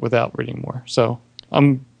enjoy it without reading more. So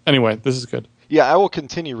anyway, this is good. Yeah, I will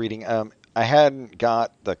continue reading. I hadn't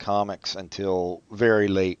got the comics until very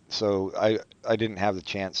late, so I didn't have the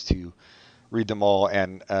chance to read them all,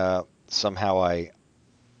 and somehow I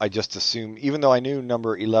just assumed, even though I knew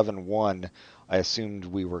number 11 won, I assumed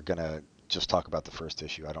we were going to just talk about the first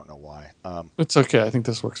issue. I don't know why. It's okay. I think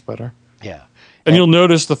this works better. Yeah. And you'll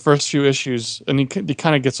notice the first few issues, and he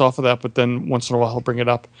kind of gets off of that, but then once in a while he'll bring it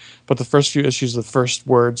up. But the first few issues, the first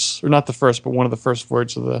words, or not the first, but one of the first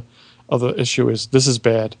words of the issue is "This is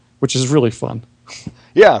bad," which is really fun.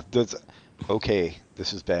 Yeah, that's okay.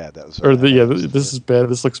 This is bad. That was. This is bad.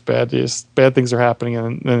 This looks bad. Yes, bad things are happening,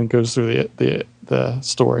 and then it goes through the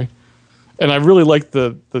story. And I really like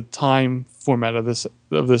the time format of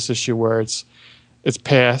this issue, where it's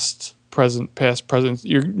past, present.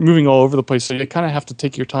 You're moving all over the place, so you kind of have to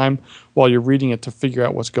take your time while you're reading it to figure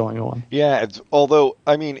out what's going on. Yeah, although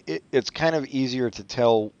I mean it's kind of easier to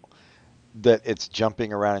tell that it's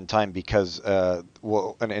jumping around in time because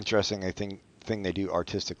an interesting thing they do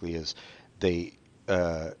artistically is they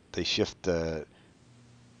shift the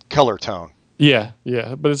color tone. Yeah,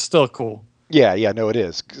 but it's still cool. Yeah, no, it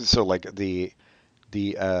is. So like the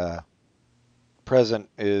present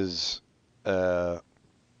is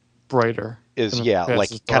brighter. Like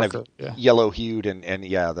kind of yellow hued, and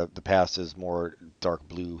the past is more dark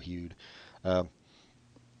blue hued, and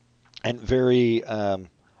very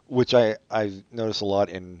which I've noticed a lot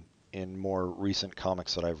in more recent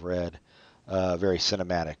comics that I've read, very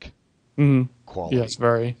cinematic quality. Yes,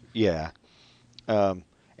 very. Yeah.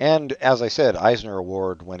 And as I said, Eisner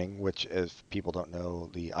Award winning, which if people don't know,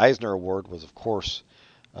 the Eisner Award was of course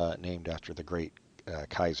named after the great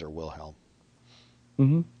Kaiser Wilhelm,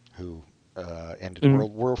 who ended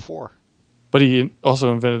World War IV. But he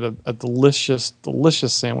also invented a delicious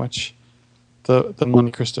sandwich, the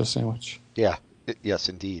Monte Cristo sandwich. Yeah. Yes,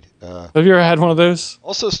 indeed. Have you ever had one of those?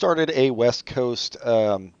 Also started a West Coast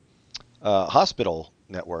hospital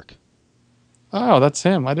network. Oh, that's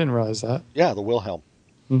him. I didn't realize that. Yeah, the Wilhelm.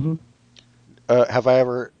 Mm-hmm. Have I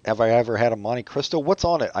ever had a Monte Cristo? What's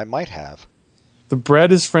on it? I might have. The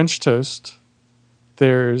bread is French toast.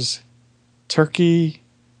 There's turkey,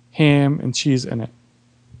 ham, and cheese in it.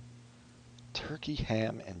 Turkey,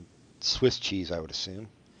 ham, and Swiss cheese, I would assume.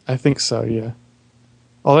 I think so, yeah.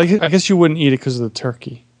 Oh, I guess you wouldn't eat it because of the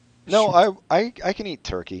turkey. No, Shoot. I can eat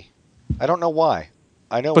turkey. I don't know why.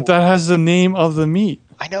 I know. But that has the name of the meat.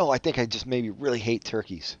 I know. I think I just maybe really hate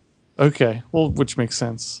turkeys. Okay, well, which makes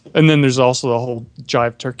sense. And then there's also the whole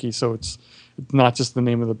jive turkey, so it's not just the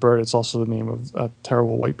name of the bird; it's also the name of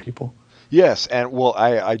terrible white people. Yes, and well,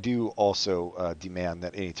 I do also demand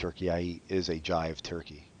that any turkey I eat is a jive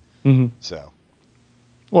turkey. Mm-hmm. So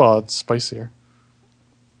Well, it's spicier.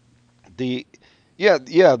 the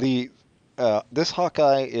this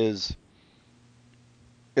Hawkeye is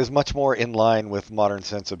much more in line with modern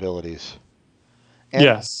sensibilities. And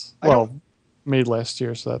Yes. Well, made last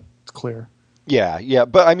year, so that's clear. yeah,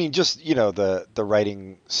 but I mean, just the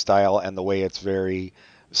writing style and the way it's very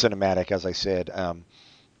cinematic, as I said,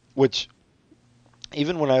 which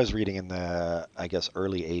even when I was reading in the I guess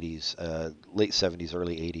early '80s, late '70s,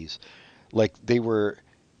 early '80s, like they were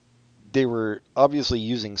obviously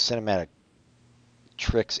using cinematic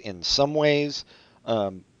tricks in some ways,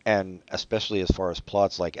 and especially as far as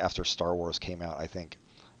plots. Like after Star Wars came out, I think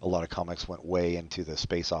a lot of comics went way into the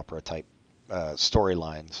space opera type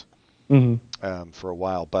storylines for a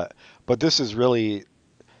while. But this is really,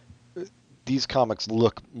 these comics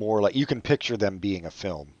look more like you can picture them being a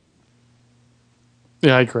film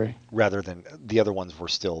Yeah, I agree. rather than the other ones were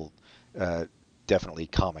still definitely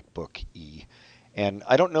comic book-y. And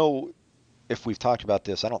I don't know if we've talked about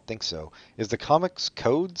this. I don't think so. Is the comics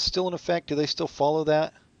code still in effect? Do they still follow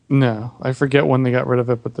that? No, I forget when they got rid of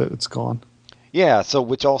it, but it's gone. Yeah, so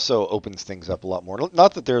which also opens things up a lot more.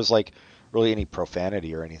 Not that there's like really any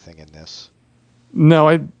profanity or anything in this.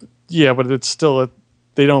 No, yeah, but it's still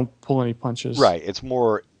they don't pull any punches. Right. It's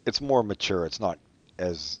more mature. It's not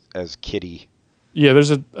as kiddie. Yeah,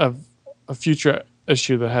 there's a future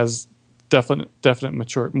issue that has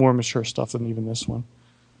definite more mature stuff than even this one.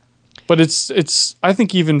 But it's I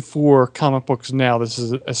think even for comic books now, this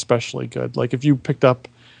is especially good. Like if you picked up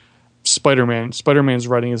Spider-Man's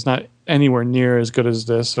writing is not anywhere near as good as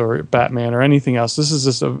this, or Batman, or anything else. This is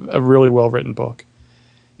just a really well written book.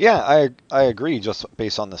 Yeah, I agree. Just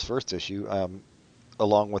based on this first issue,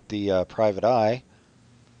 along with the Private Eye.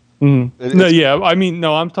 No, yeah, I mean,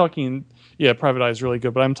 no, I'm talking. Yeah, Private Eye is really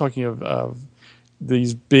good, but I'm talking of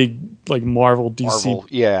these big like Marvel, DC,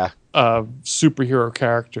 yeah, superhero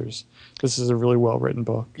characters. This is a really well written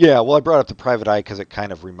book. Yeah, well, I brought up the Private Eye because it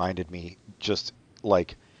kind of reminded me, just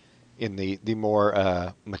like in the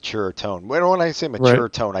more mature tone. When I say mature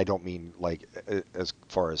tone, I don't mean like as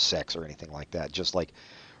far as sex or anything like that. Just like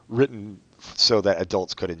written so that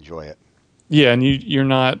adults could enjoy it. Yeah, and you're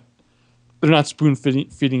not. They're not spoon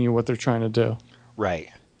feeding you what they're trying to do. Right.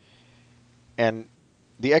 And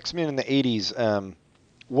the X-Men in the 80s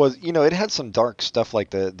was, it had some dark stuff like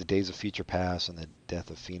the Days of Future Past and the Death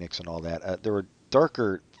of Phoenix and all that. There were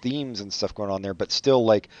darker themes and stuff going on there, but still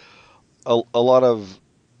like a lot of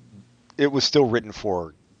it was still written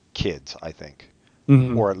for kids, I think,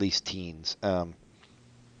 or at least teens.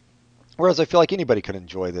 Whereas I feel like anybody could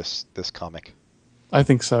enjoy this comic. I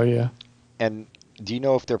think so, yeah. And do you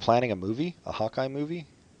know if they're planning a Hawkeye movie?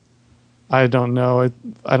 I don't know.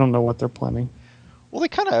 I don't know what they're planning. Well, they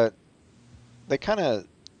kind of.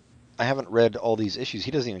 I haven't read all these issues.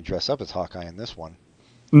 He doesn't even dress up as Hawkeye in this one.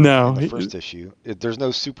 No, in the first issue, there's no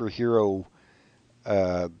superhero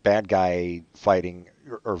bad guy fighting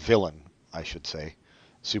or villain, I should say,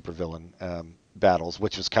 supervillain battles,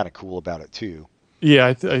 which is kind of cool about it too.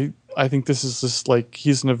 Yeah, I think this is just like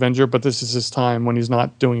he's an Avenger, but this is his time when he's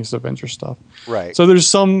not doing his Avenger stuff. Right. So there's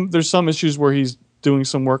some issues where he's doing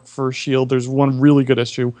some work for S.H.I.E.L.D. There's one really good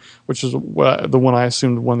issue, which is the one I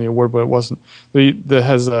assumed won the award, but it wasn't. That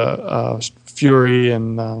has Fury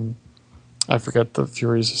and I forget the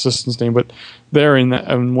Fury's assistant's name, but they're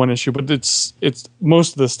in one issue. But it's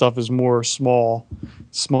most of the stuff is more small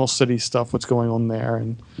city stuff. What's going on there,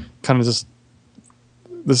 and kind of just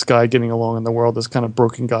this guy getting along in the world, this kind of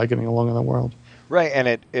broken guy getting along in the world. Right, and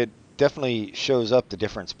it definitely shows up the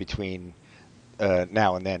difference between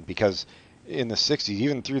now and then, because in the 60s,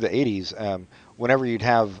 even through the 80s, whenever you'd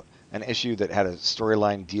have an issue that had a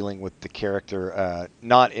storyline dealing with the character,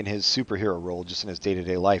 not in his superhero role, just in his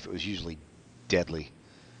day-to-day life, it was usually deadly.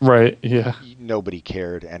 Right, yeah. Nobody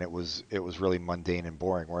cared, and it was really mundane and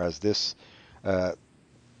boring, whereas this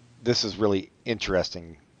is really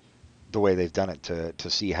interesting, the way they've done it, to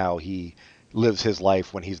see how he lives his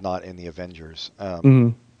life when he's not in the Avengers.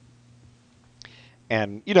 And,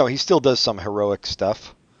 he still does some heroic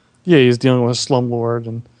stuff, Yeah, he's dealing with a slumlord,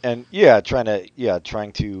 and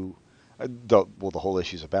trying to the whole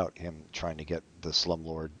issue's about him trying to get the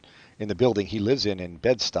slumlord in the building he lives in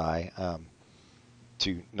Bed-Stuy,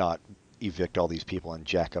 to not evict all these people and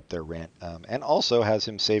jack up their rent, and also has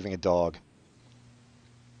him saving a dog.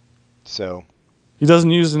 So he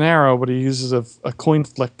doesn't use an arrow, but he uses a coin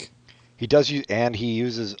flick. he does use, and he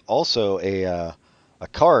uses also a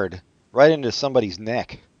card right into somebody's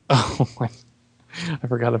neck. Oh my! I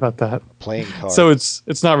forgot about that. Playing card. So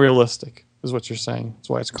it's not realistic, is what you're saying. That's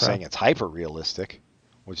why it's crap. I'm saying it's hyper realistic,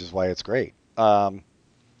 which is why it's great. Who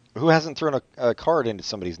hasn't thrown a card into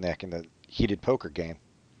somebody's neck in a heated poker game,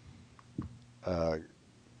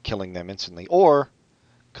 killing them instantly, or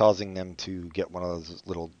causing them to get one of those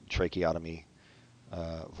little tracheotomy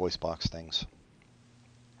voice box things?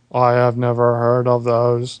 I have never heard of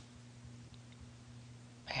those.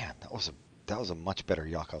 Man, that was a much better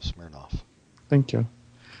Yakov Smirnoff. Thank you.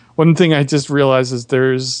 One thing I just realized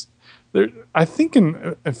is I think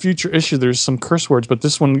in a future issue there's some curse words, but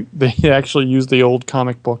this one they actually use the old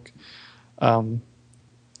comic book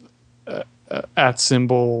at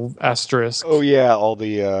symbol asterisk. Oh yeah, all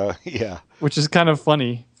the yeah. Which is kind of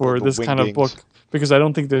funny for The this kind of wingdings. book, because I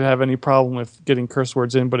don't think they'd have any problem with getting curse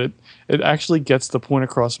words in, but it actually gets the point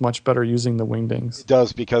across much better using the wingdings. It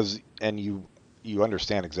does, because and you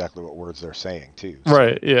understand exactly what words they're saying too. So-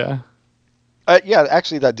 Right, yeah. Yeah,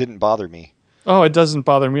 actually that didn't bother me. Oh, it doesn't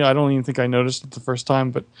bother me. I don't even think I noticed it the first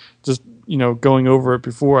time, but just, going over it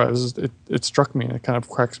before, it struck me and it kind of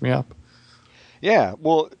cracks me up. Yeah,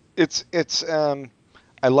 well, it's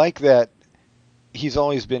I like that he's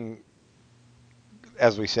always been,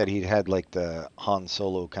 as we said, he had like the Han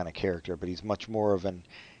Solo kind of character, but he's much more of an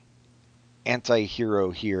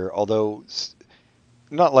anti-hero here, although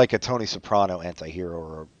not like a Tony Soprano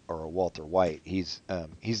anti-hero or a Walter White. He's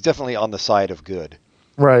definitely on the side of good.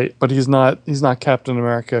 Right, but he's not Captain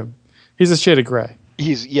America. He's a shade of gray.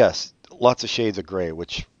 Yes, lots of shades of gray,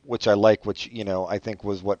 which I like, which I think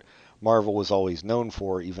was what Marvel was always known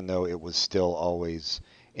for, even though it was still always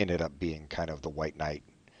ended up being kind of the White Knight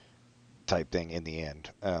type thing in the end.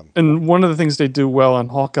 And one of the things they do well on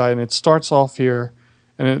Hawkeye, and it starts off here,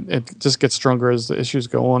 and it just gets stronger as the issues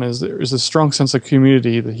go on, is there's a strong sense of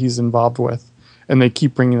community that he's involved with, and they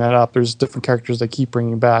keep bringing that up. There's different characters they keep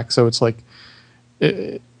bringing back, so it's like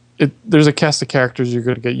there's a cast of characters you're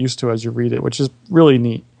going to get used to as you read it, which is really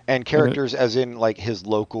neat. And characters, as in like his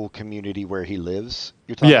local community where he lives.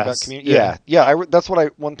 You're talking Yes, about community. yeah. Yeah. That's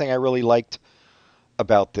one thing I really liked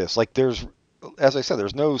about this. Like, there's, as I said,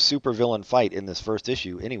 there's no supervillain fight in this first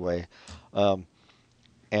issue anyway, and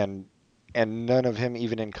none of him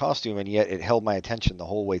even in costume, and yet it held my attention the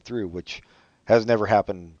whole way through, which has never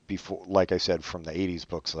happened before. Like I said, from the '80s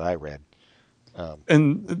books that I read.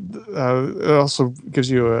 And it also gives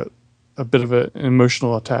you a bit of an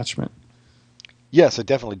emotional attachment. Yes, it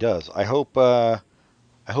definitely does. I hope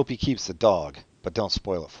he keeps the dog, but don't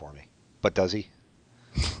spoil it for me. But does he?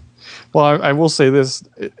 Well, I will say this: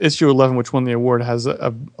 issue 11, which won the award, has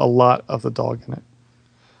a lot of the dog in it.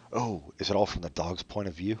 Oh, is it all from the dog's point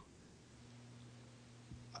of view?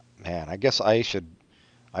 Man, I guess I should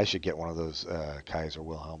get one of those Kaiser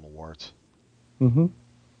Wilhelm awards. Mm-hmm.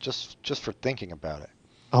 Just for thinking about it.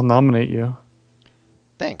 I'll nominate you.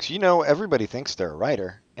 Thanks. Everybody thinks they're a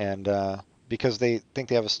writer, and because they think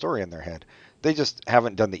they have a story in their head. They just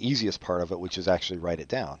haven't done the easiest part of it, which is actually write it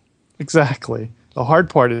down. Exactly. The hard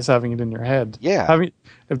part is having it in your head. Yeah.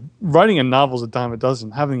 Writing a novel is a dime a dozen.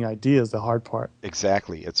 Having the idea is the hard part.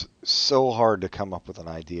 Exactly. It's so hard to come up with an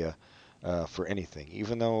idea for anything,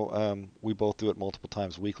 even though we both do it multiple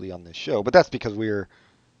times weekly on this show. But that's because we're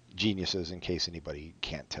geniuses, in case anybody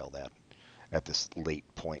can't tell that at this late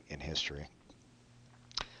point in history.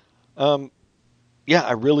 Yeah,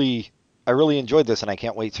 I really enjoyed this, and I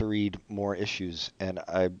can't wait to read more issues. And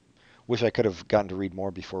I wish I could have gotten to read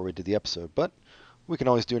more before we did the episode, but we can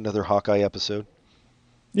always do another Hawkeye episode.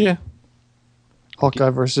 Yeah. Hawkeye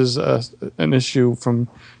versus an issue from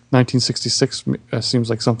 1966 seems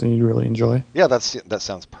like something you really enjoy. Yeah, that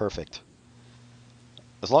sounds perfect.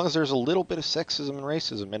 As long as there's a little bit of sexism and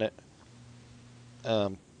racism in it,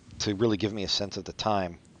 to really give me a sense of the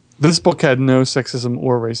time. This book had no sexism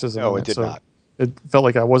or racism. Oh, in it did so not. It felt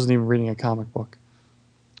like I wasn't even reading a comic book.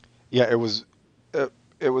 Yeah, it was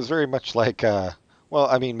very much like, well,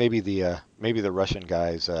 I mean, maybe the Russian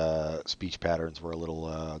guy's speech patterns were a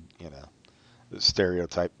little,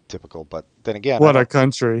 stereotypical, but then again, What a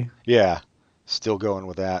country. yeah, still going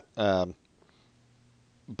with that.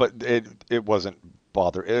 But it wasn't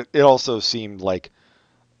bother. It also seemed like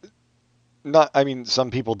not. I mean, some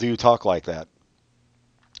people do talk like that,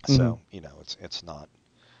 so it's not.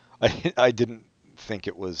 I didn't think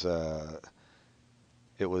it was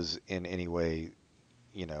in any way,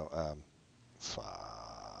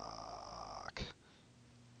 fuck.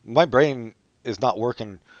 My brain is not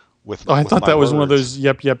working with Oh, I with thought my that was one of words.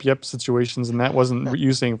 those yep situations, and that wasn't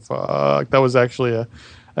you saying fuck. That was actually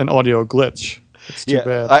an audio glitch. It's too Yeah,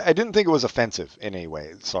 bad. I didn't think it was offensive in any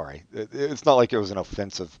way. Sorry, it's not like it was an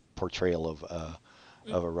offensive portrayal of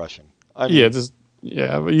a Russian. I Yeah, mean, just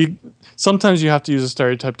yeah. But you sometimes you have to use a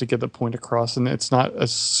stereotype to get the point across, and it's not a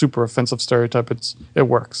super offensive stereotype. It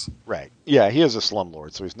works. right? Yeah, he is a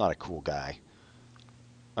slumlord, so he's not a cool guy.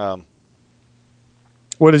 Um,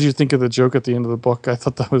 What did you think of the joke at the end of the book? I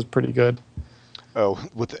thought that was pretty good. oh,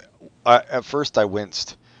 at first I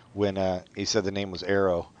winced when he said the name was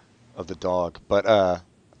Arrow of the dog, but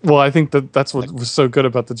Well, I think that's what like, was so good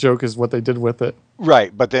about the joke is what they did with it.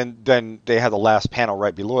 right, but then they had the last panel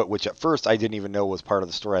right below it, which at first I didn't even know was part of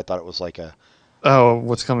the story. I thought it was like Oh,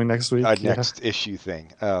 what's coming next a week? Yeah. next issue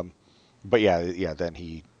thing. But yeah.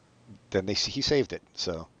 He saved it.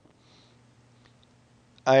 So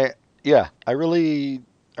I yeah, I really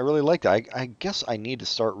liked it. I guess I need to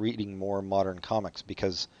start reading more modern comics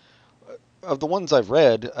because of the ones I've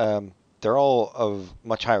read, they're all of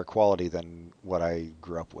much higher quality than what I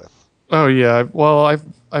grew up with. Oh yeah. Well,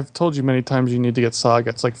 I've told you many times you need to get Saga.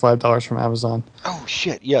 It's like $5 from Amazon. Oh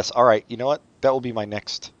shit! Yes. All right. You know what? That will be my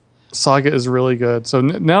next. Saga is really good. So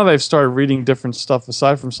now that I've started reading different stuff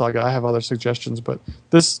aside from Saga, I have other suggestions. But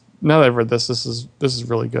this, now that I've read this is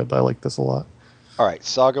really good. I like this a lot. All right,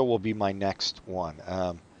 Saga will be my next one.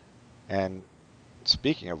 And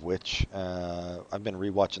speaking of which, I've been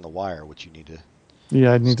rewatching The Wire, which you need to.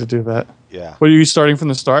 Yeah, I need to do that. Yeah. What are you starting from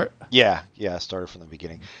the start? Yeah. I started from the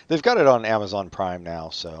beginning. They've got it on Amazon Prime now,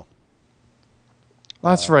 so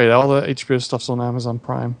That's right. All the HBO stuff's on Amazon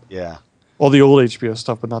Prime. yeah. All the old HBO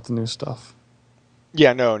stuff, but not the new stuff.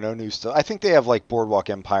 Yeah, no new stuff. I think they have like Boardwalk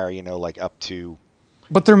Empire, like up to.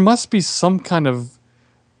 But there must be some kind of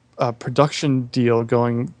production deal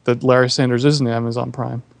going that Larry Sanders is in Amazon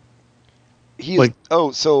Prime. He's Like-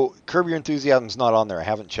 so Curb Your Enthusiasm's not on there. I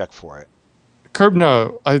haven't checked for it.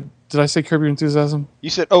 Did I say Curb Your Enthusiasm? You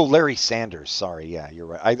said Larry Sanders. Sorry, yeah, you're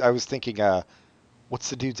right. I was thinking what's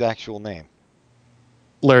the dude's actual name?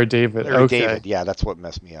 Larry David. Larry Okay. David. Yeah, that's what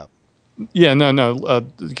messed me up. Yeah, no.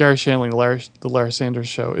 Gary Shandling, the Larry Sanders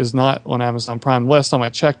Show, is not on Amazon Prime. Last time I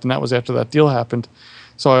checked, and that was after that deal happened.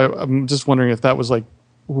 So I'm just wondering if that was like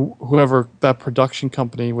whoever that production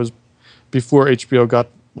company was before HBO got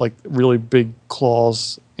like really big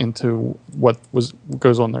claws into what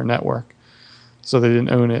goes on their network, so they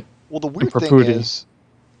didn't own it. Well, the weird thing perpetuity. is,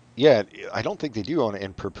 yeah, I don't think they do own it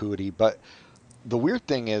in perpetuity, but the weird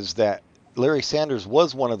thing is that Larry Sanders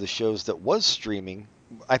was one of the shows that was streaming.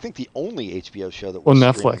 I think the only HBO show that was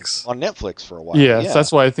On streaming Netflix. on Netflix for a while. Yeah, so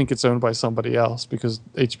that's why I think it's owned by somebody else because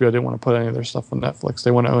HBO didn't want to put any of their stuff on Netflix.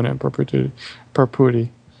 They want to own it in perpetuity.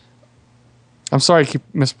 Perpetuity. I'm sorry, I keep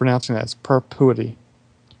mispronouncing that. It's perpetuity.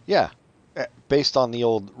 Yeah, based on the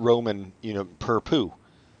old Roman, per poo.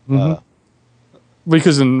 Mhm.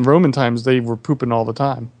 Because in Roman times they were pooping all the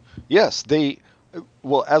time. Yes,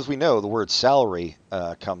 well, as we know, the word salary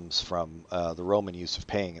comes from the Roman use of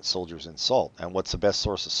paying its soldiers in salt. And what's the best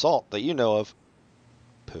source of salt that you know of?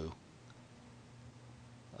 Poo.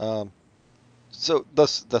 So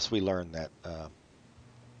thus we learn that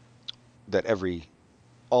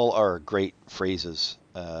all our great phrases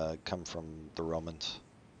come from the Romans.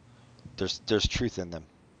 There's truth in them.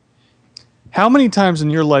 How many times in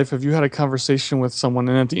your life have you had a conversation with someone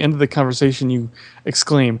and at the end of the conversation you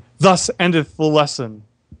exclaim, "Thus endeth the lesson"?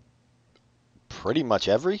 Pretty much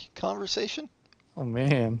every conversation, Oh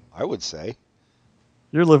man, I would say.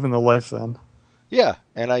 you're living the life then. Yeah,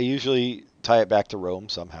 and I usually tie it back to Rome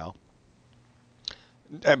somehow.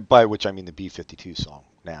 And by which I mean the B-52 song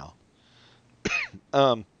now.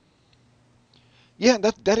 Yeah,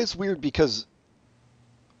 that is weird because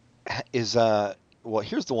well,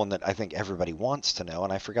 here's the one that I think everybody wants to know,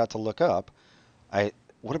 and I forgot to look up.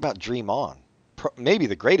 What about Dream On? Maybe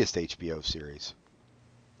the greatest HBO series.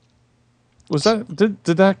 Was that did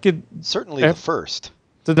that get Certainly the first.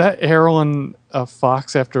 did that air on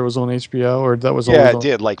Fox after it was on HBO or that was Yeah, always it on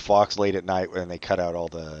did. Like Fox late at night when they cut out all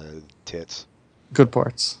the tits. good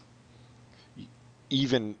parts?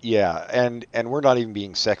 Even and we're not even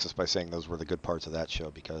being sexist by saying those were the good parts of that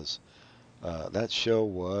show because that show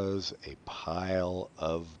was a pile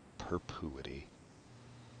of perpetuity.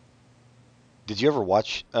 Did you ever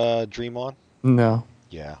watch Dream On? No.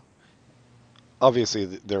 Yeah. Obviously,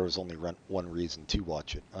 there was only one reason to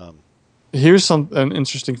watch it. Here's an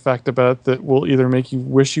interesting fact about it that will either make you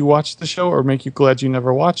wish you watched the show or make you glad you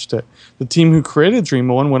never watched it. The team who created Dream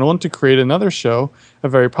On went on to create another show, a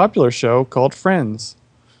very popular show called Friends.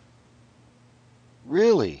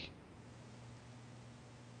 Really?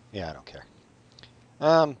 Yeah, I don't care.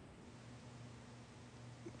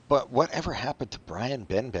 But whatever happened to Brian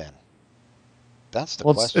Benben? That's the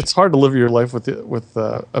question. It's hard to live your life with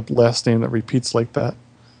a last name that repeats like that.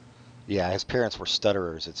 Yeah, his parents were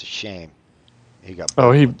stutterers. It's a shame. He got.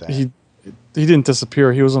 He didn't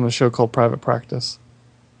disappear. He was on a show called Private Practice.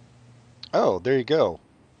 Oh, there you go,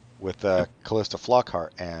 with Callista Flockhart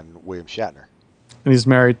and William Shatner. And he's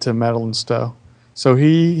married to Madeline Stowe, so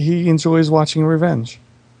he enjoys watching Revenge.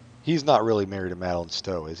 He's not really married to Madeline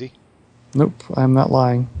Stowe, is he? Nope, I'm not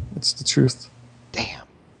lying. It's the truth. Damn.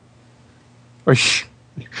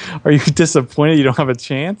 Are you disappointed you don't have a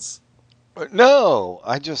chance? No,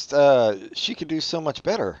 I just she could do so much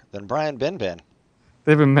better than Brian Benben.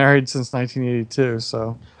 They've been married since 1982,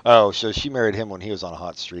 so. Oh, so she married him when he was on a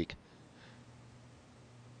hot streak.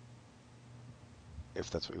 If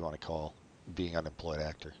that's what you want to call being an unemployed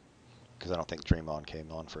actor. Because I don't think Dream On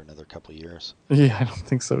came on for another couple of years. Yeah, I don't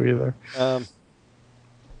think so either.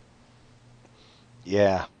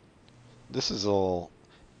 Yeah. This is all...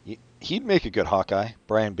 He'd make a good Hawkeye,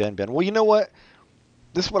 Brian Benben. Well, you know what?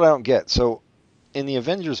 This is what I don't get. So, in the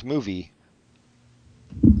Avengers movie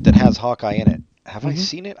that has Hawkeye in it, have I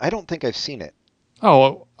seen it? I don't think I've seen it.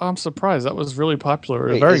 Oh, I'm surprised. That was really popular.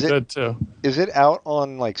 Wait, very good, too. Is it out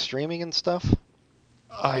on, like, streaming and stuff?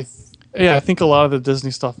 I think a lot of the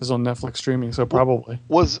Disney stuff is on Netflix streaming, so probably.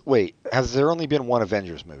 Has there only been one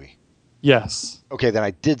Avengers movie? Yes. Okay, then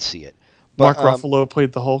I did see it. But, Mark Ruffalo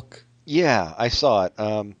played the Hulk. Yeah, I saw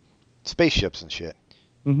it. Spaceships and shit.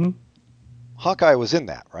 Mm-hmm. Hawkeye was in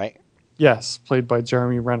that, right? Yes, played by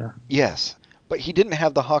Jeremy Renner. Yes, but he didn't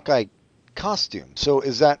have the Hawkeye costume. So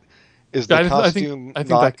is the costume? I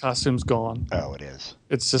think that costume's gone. Oh, it is.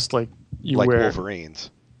 It's just like like wear Wolverine's.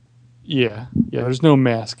 Yeah. There's no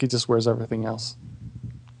mask. He just wears everything else.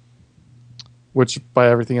 Which by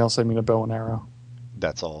everything else I mean a bow and arrow.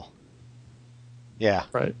 That's all. Yeah.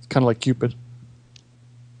 Right. Kind of like Cupid.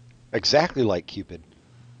 Exactly like Cupid.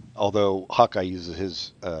 Although Hawkeye uses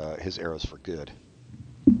his arrows for good.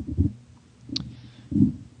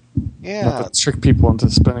 Yeah. Not to trick people into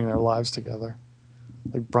spending their lives together.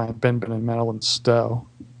 Like Brian Benben and Madeline Stowe.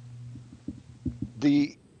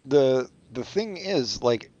 The thing is,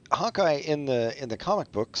 like, Hawkeye in the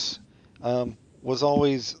comic books was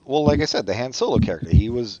always, well, like I said, the Han Solo character. He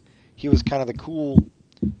was kind of the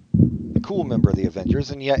cool member of the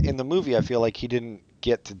Avengers, and yet in the movie I feel like he didn't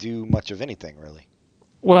get to do much of anything really.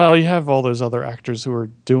 Well, you have all those other actors who are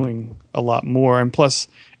doing a lot more, and plus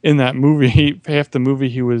in that movie, half the movie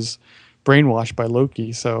he was brainwashed by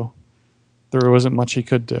Loki, so there wasn't much he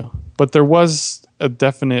could do. But there was a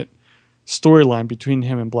definite storyline between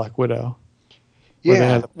him and Black Widow. Where they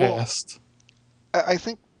had a past. I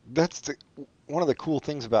think that's one of the cool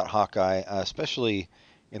things about Hawkeye, especially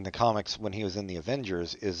in the comics when he was in the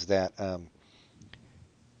Avengers, is that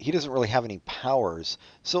he doesn't really have any powers.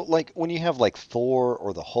 So, like, when you have, like, Thor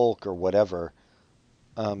or the Hulk or whatever,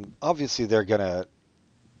 obviously they're gonna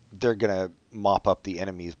mop up the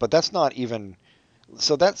enemies, but that's not even...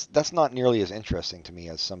 So that's not nearly as interesting to me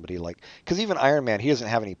as somebody like... Because even Iron Man, he doesn't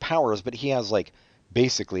have any powers, but he has, like,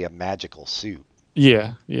 basically a magical suit.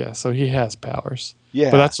 Yeah, so he has powers.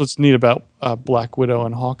 Yeah. But that's what's neat about Black Widow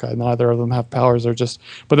and Hawkeye. Neither of them have powers.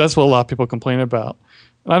 But that's what a lot of people complain about.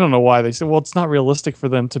 And I don't know why. They say, well, it's not realistic for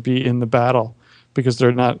them to be in the battle because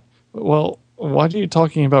they're not... Well, why are you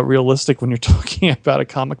talking about realistic when you're talking about a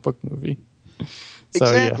comic book movie? So,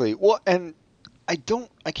 exactly. Yeah. Well, and I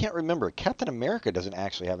can't remember. Captain America doesn't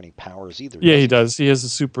actually have any powers either. Yeah, he does. He has a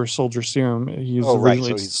super soldier serum. He's originally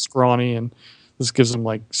so he's scrawny, and this gives him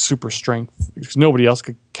like super strength because nobody else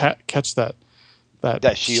could catch that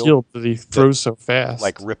shield that he throws so fast.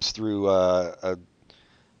 Like rips through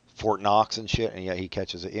Fort Knox and shit, and yeah, he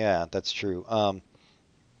catches it. Yeah, that's true.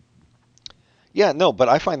 Yeah, no, but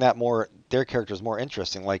I find that their characters more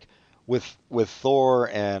interesting. Like with Thor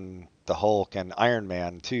and the Hulk and Iron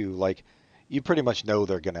Man too. Like you pretty much know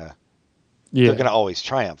they're gonna always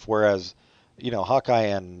triumph. Whereas, Hawkeye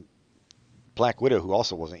and Black Widow, who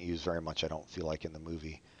also wasn't used very much, I don't feel like in the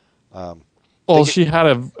movie. She had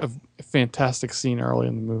a fantastic scene early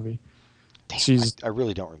in the movie. Damn, I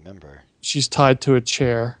really don't remember. She's tied to a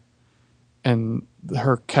chair, and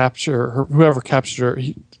whoever captured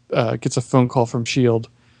her, gets a phone call from S.H.I.E.L.D.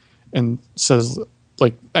 and says,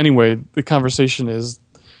 like, anyway, the conversation is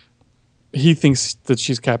he thinks that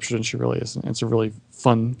she's captured and she really isn't. It's a really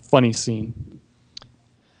funny scene.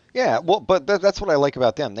 Yeah, well, but that's what I like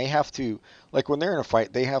about them. They have to, like, when they're in a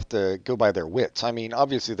fight, they have to go by their wits. I mean,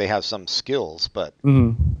 obviously they have some skills,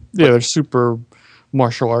 Hmm. Yeah, but there's super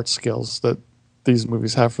martial arts skills that these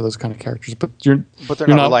movies have for those kind of characters, but you're but they're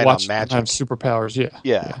you're not not relying on watching them have magic. superpowers. Yeah,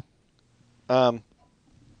 Yeah. yeah, Um,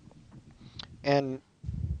 and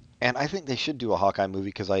and I think they should do a Hawkeye movie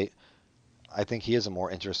because I think he is a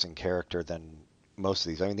more interesting character than most of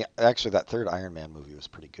these. I mean, actually, that third Iron Man movie was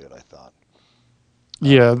pretty good, I thought.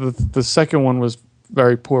 yeah. The second one was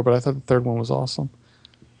very poor, but I thought the third one was awesome.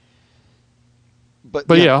 But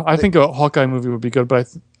But yeah, yeah, I think a Hawkeye movie would be good.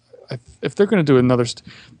 But if they're going to do another,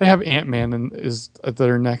 they have Ant Man and is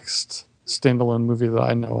their next standalone movie that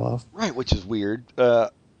I know of. right, which is weird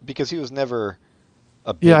because he was never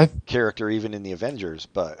a Yeah, big character even in the Avengers.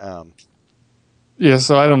 But yeah.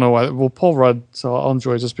 So I don't know why. Well, Paul Rudd, so I'll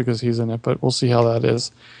enjoy it just because he's in it. But we'll see how that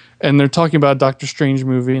is. And they're talking about a Doctor Strange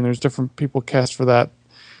movie, and there's different people cast for that.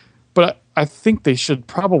 But I think they should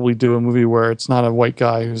probably do a movie where it's not a white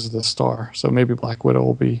guy who's the star. So maybe Black Widow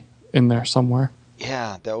will be in there somewhere.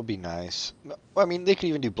 yeah, that would be nice. Well, I mean, they could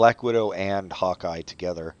even do Black Widow and Hawkeye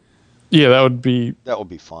together. Yeah, that would be. That would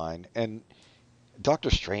be fine. And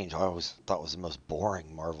Doctor Strange, I always thought was the most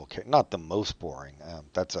boring Marvel character. Not the most boring.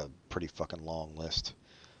 That's a pretty fucking long list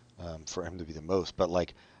for him to be the most. But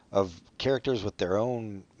like of characters with their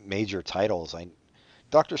own major titles,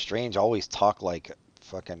 Doctor Strange always talked like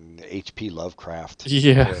fucking H.P. Lovecraft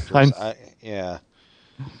Yeah, characters. Yeah.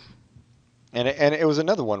 And it was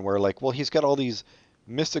another one where like, well, he's got all these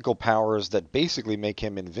mystical powers that basically make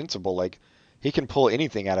him invincible. Like he can pull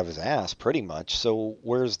anything out of his ass pretty much. So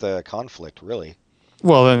where's the conflict really?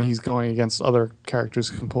 Well, then he's going against other characters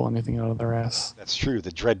who can pull anything out of their ass. That's true.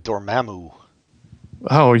 The Dread Dormammu.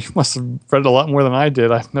 Oh, you must have read a lot more than I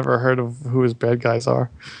did. I've never heard of who his bad guys are.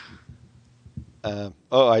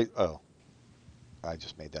 I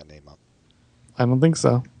just made that name up. I don't think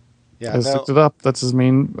so. Yeah, I just no, looked it up. That's his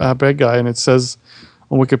main bad guy, and it says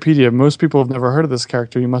on Wikipedia, most people have never heard of this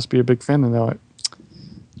character. You must be a big fan to know it.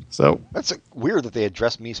 So, that's weird that they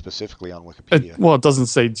addressed me specifically on Wikipedia. it doesn't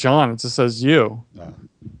say John. It just says you.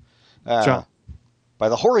 John. By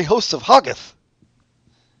the hoary hosts of Hoggoth.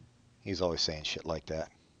 He's always saying shit like that.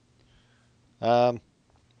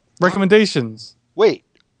 Recommendations. Wait,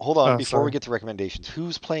 hold on. Before Sorry. we get to recommendations,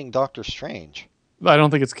 who's playing Doctor Strange? I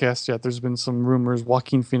don't think it's cast yet. There's been some rumors.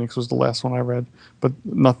 Joaquin Phoenix was the last one I read, but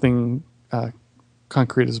nothing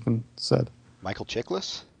concrete has been said. Michael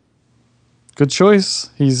Chiklis? Good choice.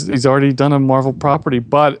 He's already done a Marvel property,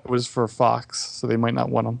 but it was for Fox, so they might not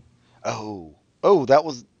want him. Oh,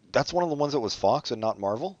 that's one of the ones that was Fox and not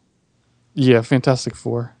Marvel? Yeah, Fantastic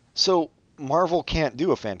Four. So Marvel can't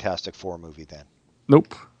do a Fantastic Four movie then?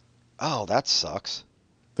 Nope. Oh, that sucks.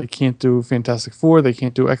 They can't do Fantastic Four. They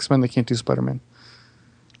can't do X-Men. They can't do Spider-Man.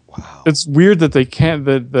 Wow. It's weird that they can't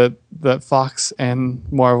that Fox and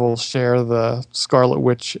Marvel share the Scarlet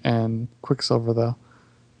Witch and Quicksilver though.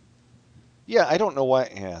 Yeah, I don't know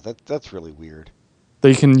why. Yeah, that's really weird.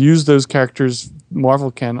 They can use those characters.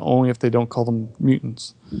 Marvel can only if they don't call them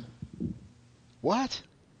mutants. What?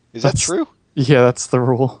 Is that That's- true? Yeah, that's the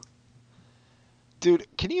rule. Dude,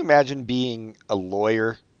 can you imagine being a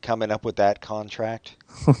lawyer coming up with that contract?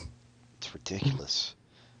 It's ridiculous.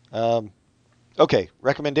 Okay,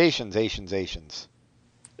 recommendations, Asians.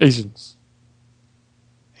 Asians.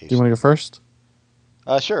 Do you want to go first?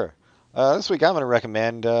 Sure. This week I'm going to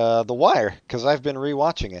recommend The Wire because I've been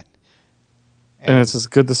rewatching it. And it's as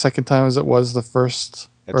good the second time as it was the first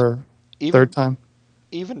or third time.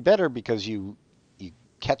 Even better because you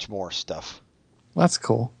catch more stuff. That's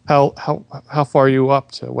cool. How far are you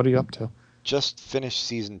up to? What are you up to? Just finished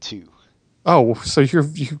season 2. Oh, so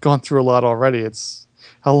you've gone through a lot already. It's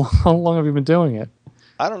how long have you been doing it?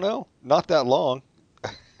 I don't know, not that long.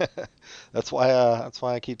 That's why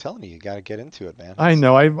I keep telling you got to get into it, man. I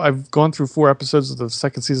know. I've gone through 4 episodes of the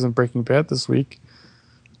second season of Breaking Bad this week.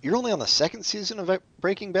 You're only on the second season of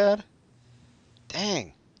Breaking Bad?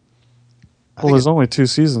 Dang. Well, there's only 2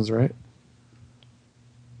 seasons, right?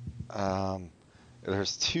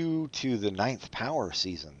 There's 2 to the 9th Power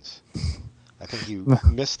seasons. I think you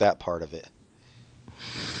missed that part of it.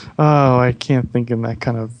 Oh, I can't think in that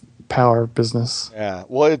kind of power business. Yeah,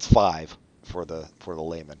 well, it's 5 for the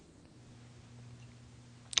layman.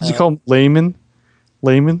 Did you call them laymen?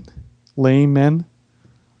 Laymen? Lame.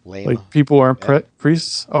 Like people who aren't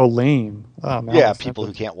priests? Oh, lame. Oh, man, Yeah, people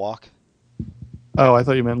who can't walk. Oh, I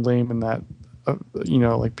thought you meant lame in that,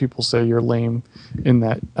 like people say you're lame in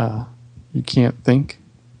that you can't think.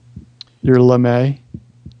 You're lame.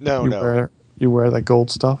 No. You wear that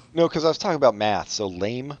gold stuff. No, because I was talking about math. So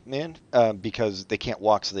lame men, because they can't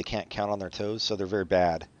walk, so they can't count on their toes, so they're very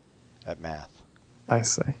bad at math. I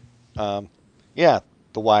see. Yeah,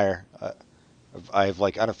 The Wire. I've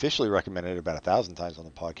like unofficially recommended it about 1,000 times on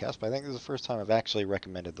the podcast, but I think this is the first time I've actually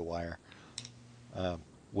recommended The Wire,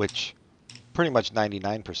 which pretty much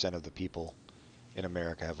 99% of the people in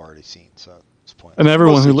America have already seen. So it's pointless. And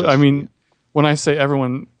everyone Mostly just for you. when I say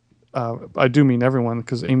everyone, I do mean everyone,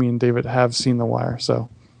 because Amy and David have seen The Wire. So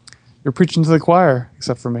you're preaching to the choir,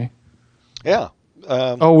 except for me. Yeah.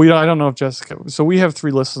 I don't know if Jessica. So we have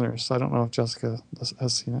 3 listeners. So I don't know if Jessica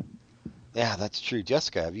has seen it. Yeah, that's true.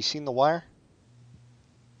 Jessica, have you seen The Wire?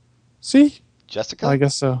 See? Jessica? I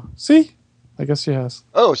guess so. See? I guess she has.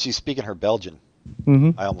 Oh, she's speaking her Belgian.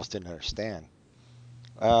 Mm-hmm. I almost didn't understand.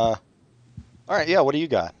 All right, yeah, what do you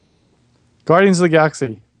got? Guardians of the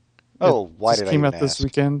Galaxy. Oh, why did I came even out this ask?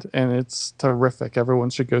 weekend, and it's terrific. Everyone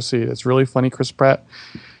should go see it. It's really funny. Chris Pratt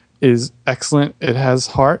is excellent. It has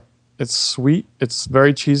heart. It's sweet. It's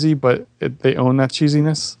very cheesy, but they own that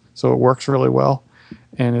cheesiness, so it works really well.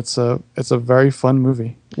 And it's a very fun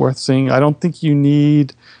movie, worth seeing. I don't think you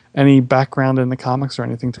need any background in the comics or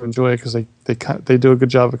anything to enjoy it, because they do a good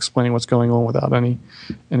job of explaining what's going on without any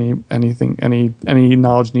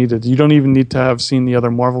knowledge needed. You don't even need to have seen the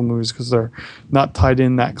other Marvel movies, because they're not tied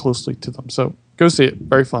in that closely to them. So go see it.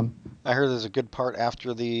 Very fun. I heard there's a good part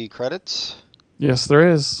after the credits. Yes, there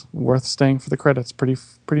is. Worth staying for the credits. Pretty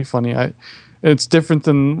funny. It's different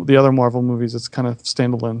than the other Marvel movies. It's kind of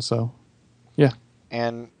standalone. So, yeah.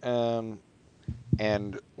 And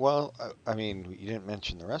well, I mean, you didn't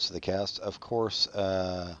mention the rest of the cast. Of course,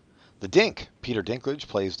 the Dink, Peter Dinklage,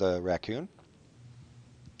 plays the raccoon.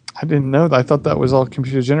 I didn't know that. I thought that was all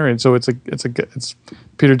computer generated. So it's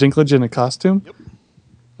Peter Dinklage in a costume. Yep.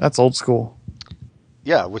 That's old school.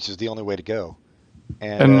 Yeah, which is the only way to go.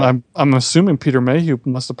 And I'm assuming Peter Mayhew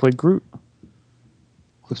must have played Groot.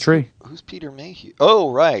 The tree. Who's Peter Mayhew?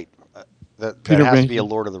 Oh, right. That Peter has to be Mayhew. a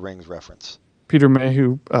Lord of the Rings reference. Peter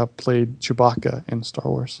Mayhew played Chewbacca in Star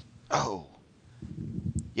Wars. Oh.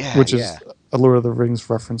 Yeah, Which is a Lord of the Rings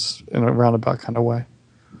reference in a roundabout kind of way.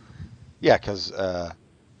 Yeah, because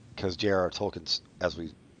J.R.R. Tolkien, as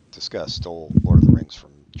we discussed, stole Lord of the Rings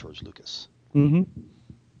from George Lucas. Mm-hmm.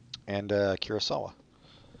 And Kurosawa.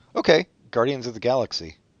 Okay, Guardians of the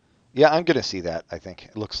Galaxy. Yeah, I'm going to see that, I think.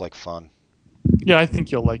 It looks like fun. Yeah, I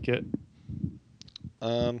think you'll like it.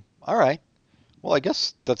 All right. Well, I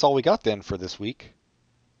guess that's all we got then for this week.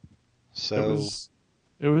 So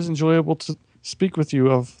It was enjoyable to speak with you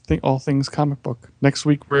of all things comic book. Next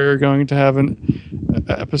week we're going to have an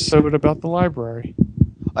episode about the library.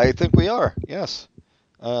 I think we are, yes.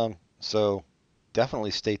 So definitely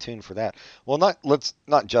stay tuned for that. Well, not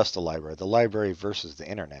just the library versus the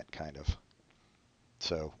internet, kind of.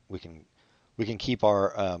 So we can keep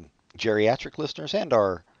our geriatric listeners and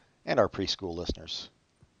our preschool listeners.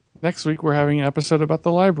 Next week we're having an episode about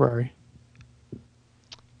the library.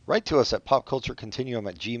 Write to us at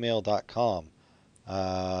popculturecontinuum@gmail.com.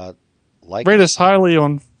 Rate us highly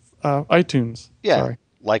on iTunes. Yeah, Sorry.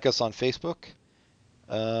 Like us on Facebook.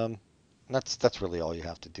 That's really all you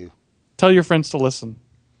have to do. Tell your friends to listen.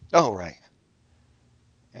 Oh, right.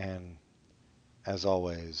 And as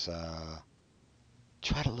always,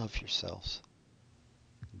 try to love yourselves.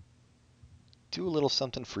 Do a little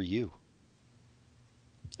something for you.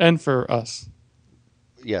 And for us.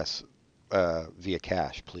 Yes, via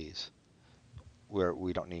cash, please.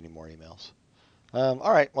 We don't need any more emails.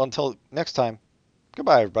 All right, well, until next time,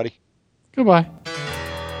 goodbye, everybody. Goodbye.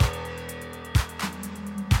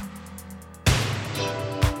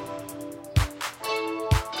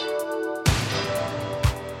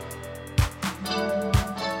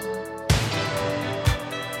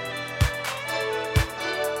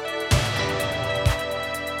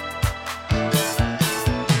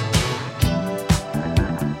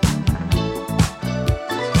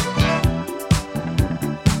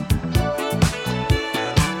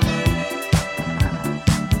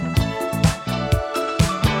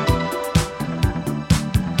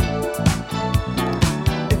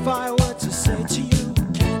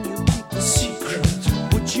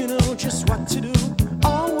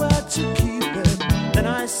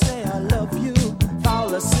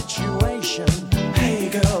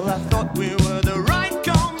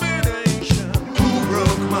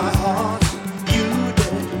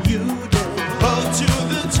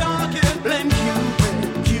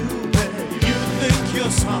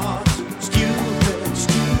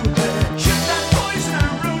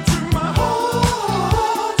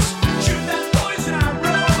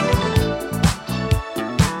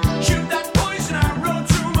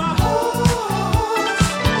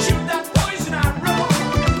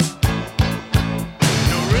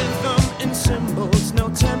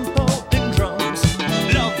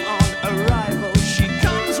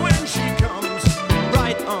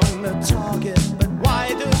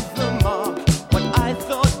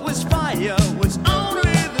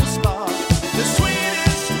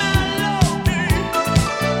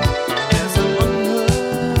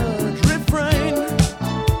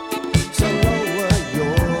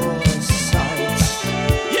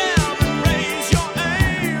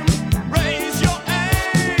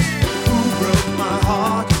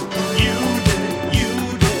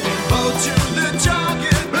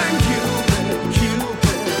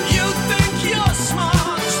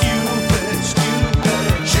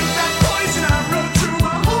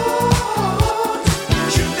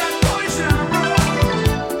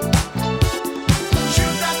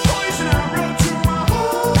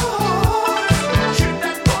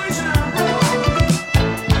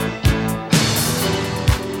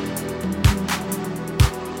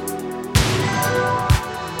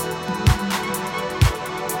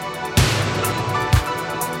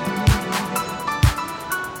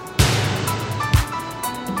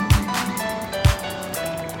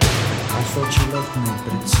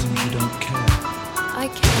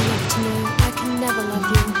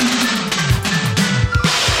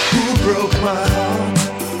 broke my heart.